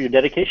 thanks, Peter, for your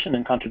dedication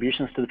and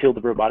contributions to the field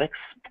of robotics.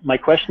 My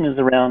question is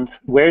around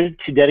where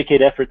to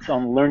dedicate efforts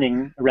on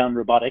learning around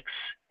robotics,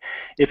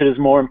 if it is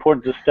more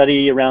important to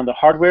study around the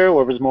hardware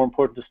or if it is more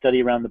important to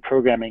study around the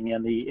programming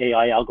and the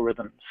AI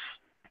algorithms.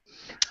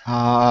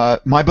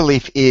 My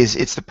belief is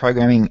it's the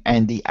programming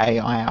and the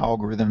AI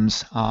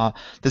algorithms.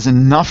 There's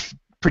enough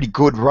pretty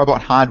good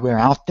robot hardware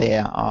out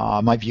there.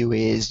 My view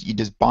is you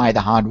just buy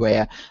the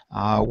hardware.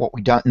 What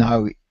we don't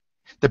know,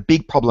 the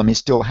big problem is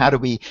still how do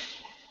we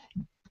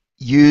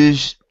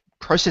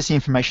process the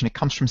information that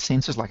comes from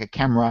sensors like a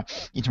camera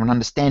into an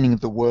understanding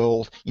of the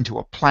world, into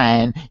a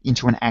plan,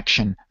 into an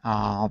action.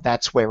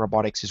 That's where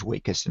robotics is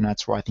weakest, and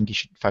that's where I think you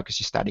should focus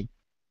your study.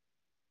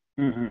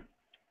 Mm-hmm.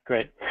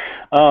 Great.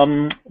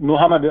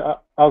 Muhammad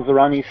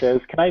Al-Zarani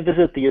says, can I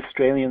visit the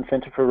Australian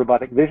Centre for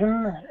Robotic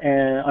Vision?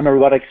 I'm a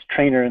robotics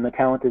trainer in the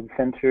Talented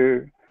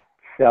Centre,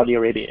 Saudi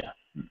Arabia.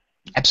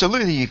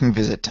 Absolutely, you can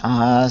visit.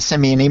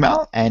 Send me an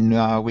email,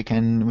 and we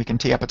can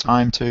tee up a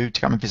time to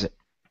come and visit.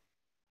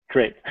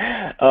 Great.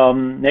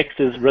 Next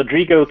is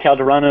Rodrigo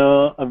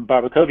Calderano of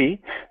Barbacovi.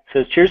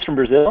 Says, cheers from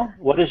Brazil.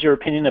 What is your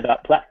opinion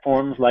about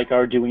platforms like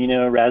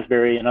Arduino,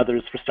 Raspberry, and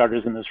others for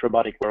starters in this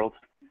robotic world?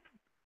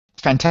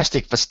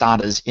 Fantastic for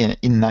starters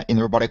in the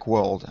robotic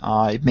world.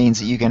 It means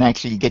that you can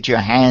actually get your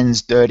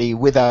hands dirty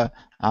with a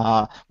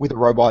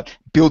robot,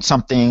 build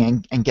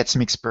something, and get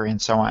some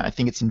experience. So I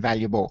think it's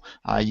invaluable.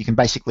 You can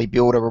basically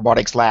build a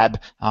robotics lab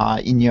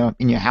in your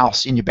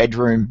house, in your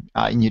bedroom,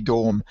 in your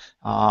dorm,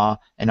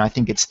 and I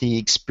think it's the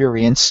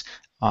experience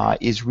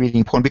is really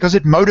important because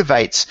it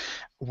motivates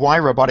why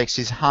robotics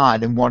is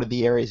hard and what are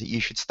the areas that you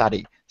should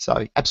study.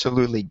 So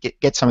absolutely,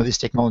 get some of this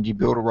technology,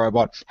 build a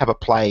robot, have a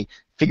play,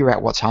 figure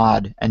out what's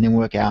hard, and then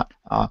work out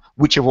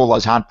which of all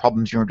those hard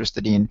problems you're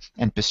interested in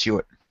and pursue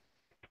it.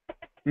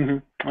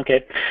 Mm-hmm.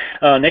 Okay.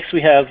 Next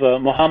we have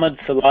Mohammed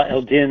Salah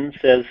El-Din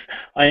says,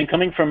 I am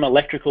coming from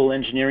electrical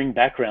engineering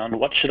background.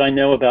 What should I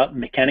know about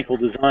mechanical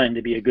design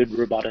to be a good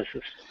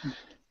roboticist?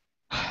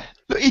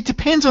 Look, it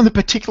depends on the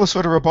particular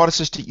sort of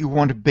roboticist that you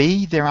want to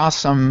be. There are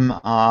some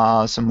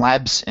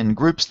labs and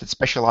groups that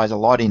specialize a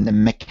lot in the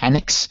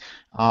mechanics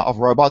of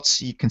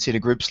robots. You consider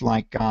groups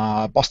like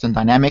Boston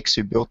Dynamics,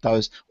 who built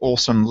those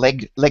awesome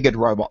legged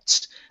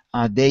robots.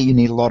 There you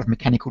need a lot of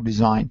mechanical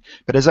design.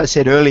 But as I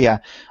said earlier,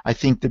 I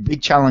think the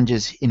big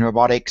challenges in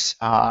robotics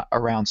are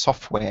around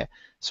software.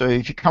 So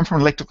if you come from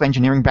an electrical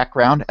engineering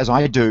background, as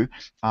I do,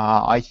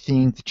 I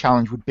think the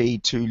challenge would be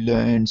to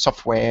learn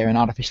software and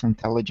artificial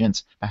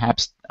intelligence,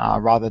 perhaps,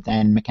 rather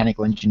than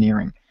mechanical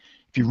engineering.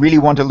 If you really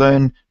want to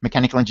learn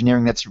mechanical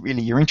engineering, that's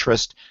really your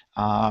interest,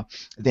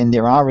 then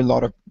there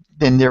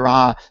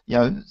are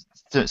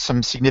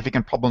some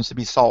significant problems to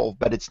be solved,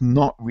 but it's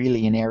not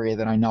really an area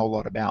that I know a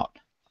lot about.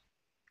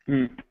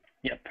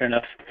 Yeah, fair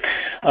enough.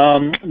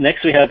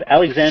 Next we have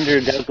Alexander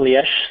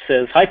Dalgliesh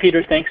says, "Hi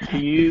Peter, thanks to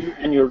you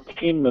and your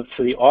team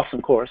for the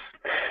awesome course.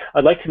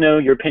 I'd like to know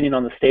your opinion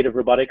on the state of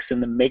robotics in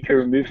the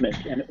maker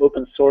movement and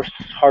open source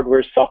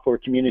hardware software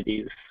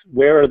communities.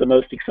 Where are the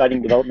most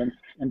exciting developments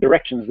and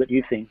directions that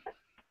you see?"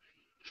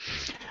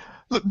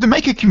 Look, the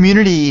maker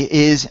community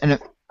is an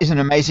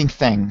amazing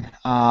thing.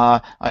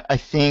 I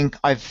think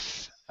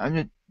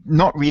I'm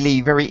not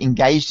really very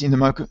engaged in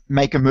the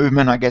maker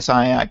movement. I guess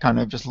I kind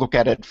of just look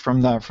at it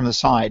from the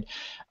side.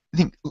 I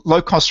think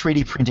low-cost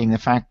 3D printing, the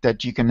fact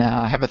that you can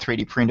have a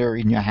 3D printer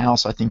in your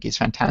house, I think is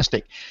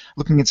fantastic.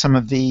 Looking at some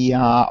of the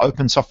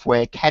open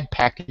software CAD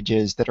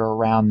packages that are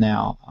around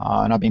now,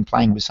 and I've been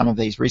playing with some of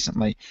these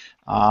recently,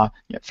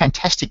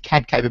 fantastic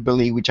CAD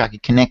capability which I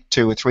could connect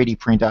to a 3D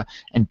printer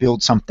and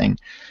build something.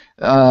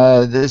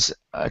 There's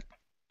a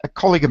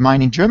colleague of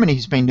mine in Germany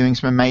who's been doing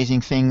some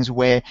amazing things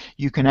where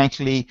you can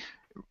actually,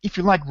 if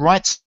you like,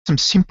 write some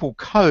simple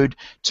code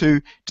to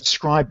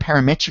describe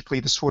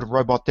parametrically the sort of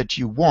robot that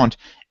you want,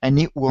 and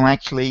it will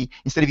actually,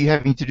 instead of you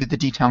having to do the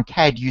detailed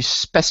CAD, you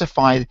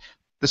specify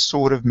the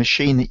sort of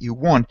machine that you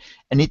want,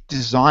 and it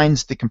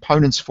designs the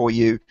components for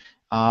you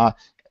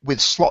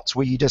with slots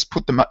where you just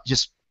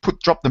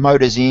drop the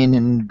motors in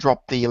and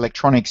drop the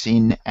electronics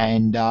in,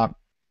 and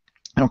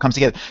it all comes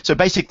together. So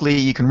basically,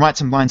 you can write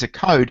some lines of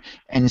code,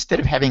 and instead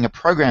of having a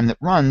program that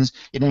runs,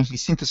 it actually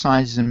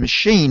synthesizes a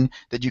machine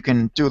that you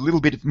can do a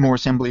little bit more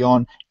assembly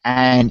on,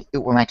 and it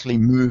will actually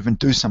move and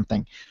do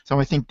something. So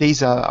I think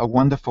these are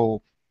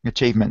wonderful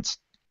achievements.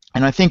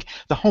 And I think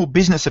the whole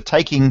business of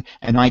taking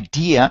an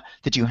idea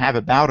that you have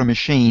about a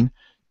machine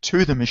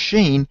to the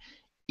machine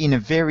in a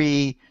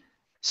very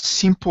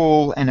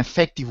simple and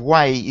effective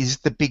way is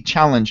the big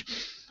challenge.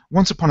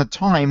 Once upon a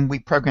time, we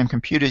programmed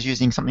computers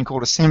using something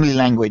called assembly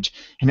language,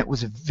 and it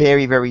was a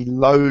very, very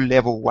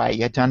low-level way.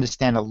 You had to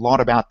understand a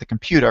lot about the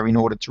computer in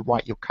order to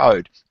write your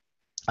code.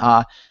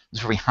 It was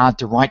very hard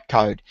to write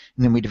code,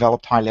 and then we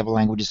developed high-level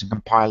languages and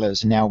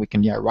compilers, and now we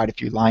can write a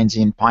few lines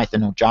in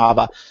Python or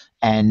Java,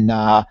 and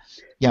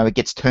it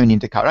gets turned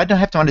into code. I don't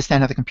have to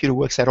understand how the computer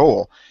works at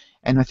all.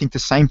 And I think the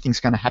same thing's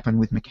going to happen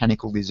with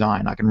mechanical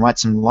design. I can write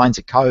some lines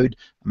of code,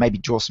 maybe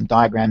draw some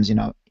diagrams in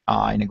a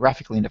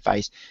graphical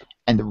interface,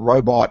 and the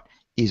robot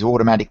is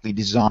automatically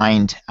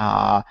designed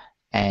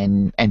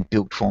and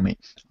built for me.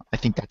 I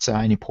think that's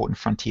an important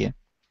frontier.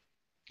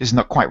 This is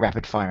not quite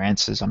rapid-fire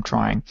answers. I'm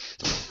trying.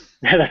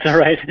 Yeah, that's all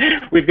right.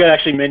 We've got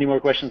actually many more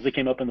questions that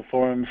came up in the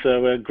forum,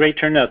 so great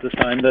turnout this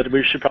time, but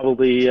we should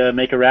probably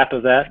make a wrap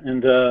of that,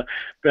 and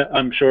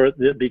I'm sure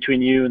that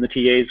between you and the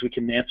TAs we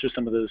can answer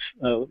some of those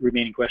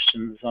remaining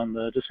questions on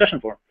the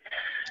discussion forum.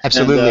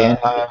 Absolutely, and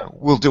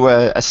we'll do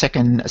a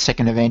second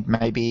event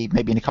maybe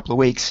in a couple of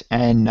weeks,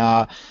 and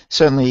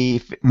certainly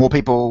if more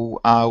people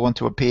want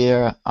to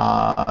appear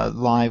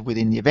live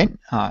within the event,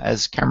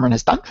 as Cameron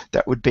has done,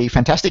 that would be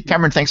fantastic.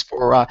 Cameron, thanks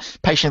for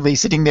patiently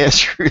sitting there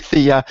through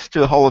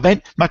the whole event.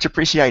 Much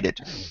appreciated.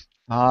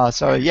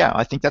 So yeah,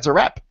 I think that's a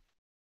wrap.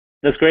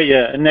 That's great.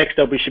 Yeah, and next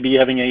up we should be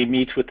having a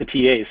meet with the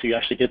TAs, so you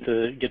actually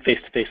get face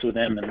to face with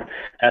them and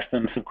ask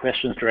them some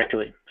questions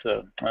directly.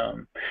 So,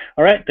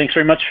 all right, thanks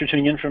very much for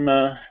tuning in from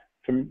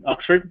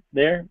Oxford.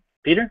 There,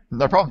 Peter.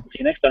 No problem. See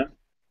you next time.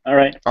 All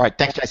right. All right.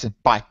 Thanks, Jason.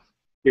 Bye.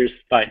 Cheers.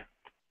 Bye.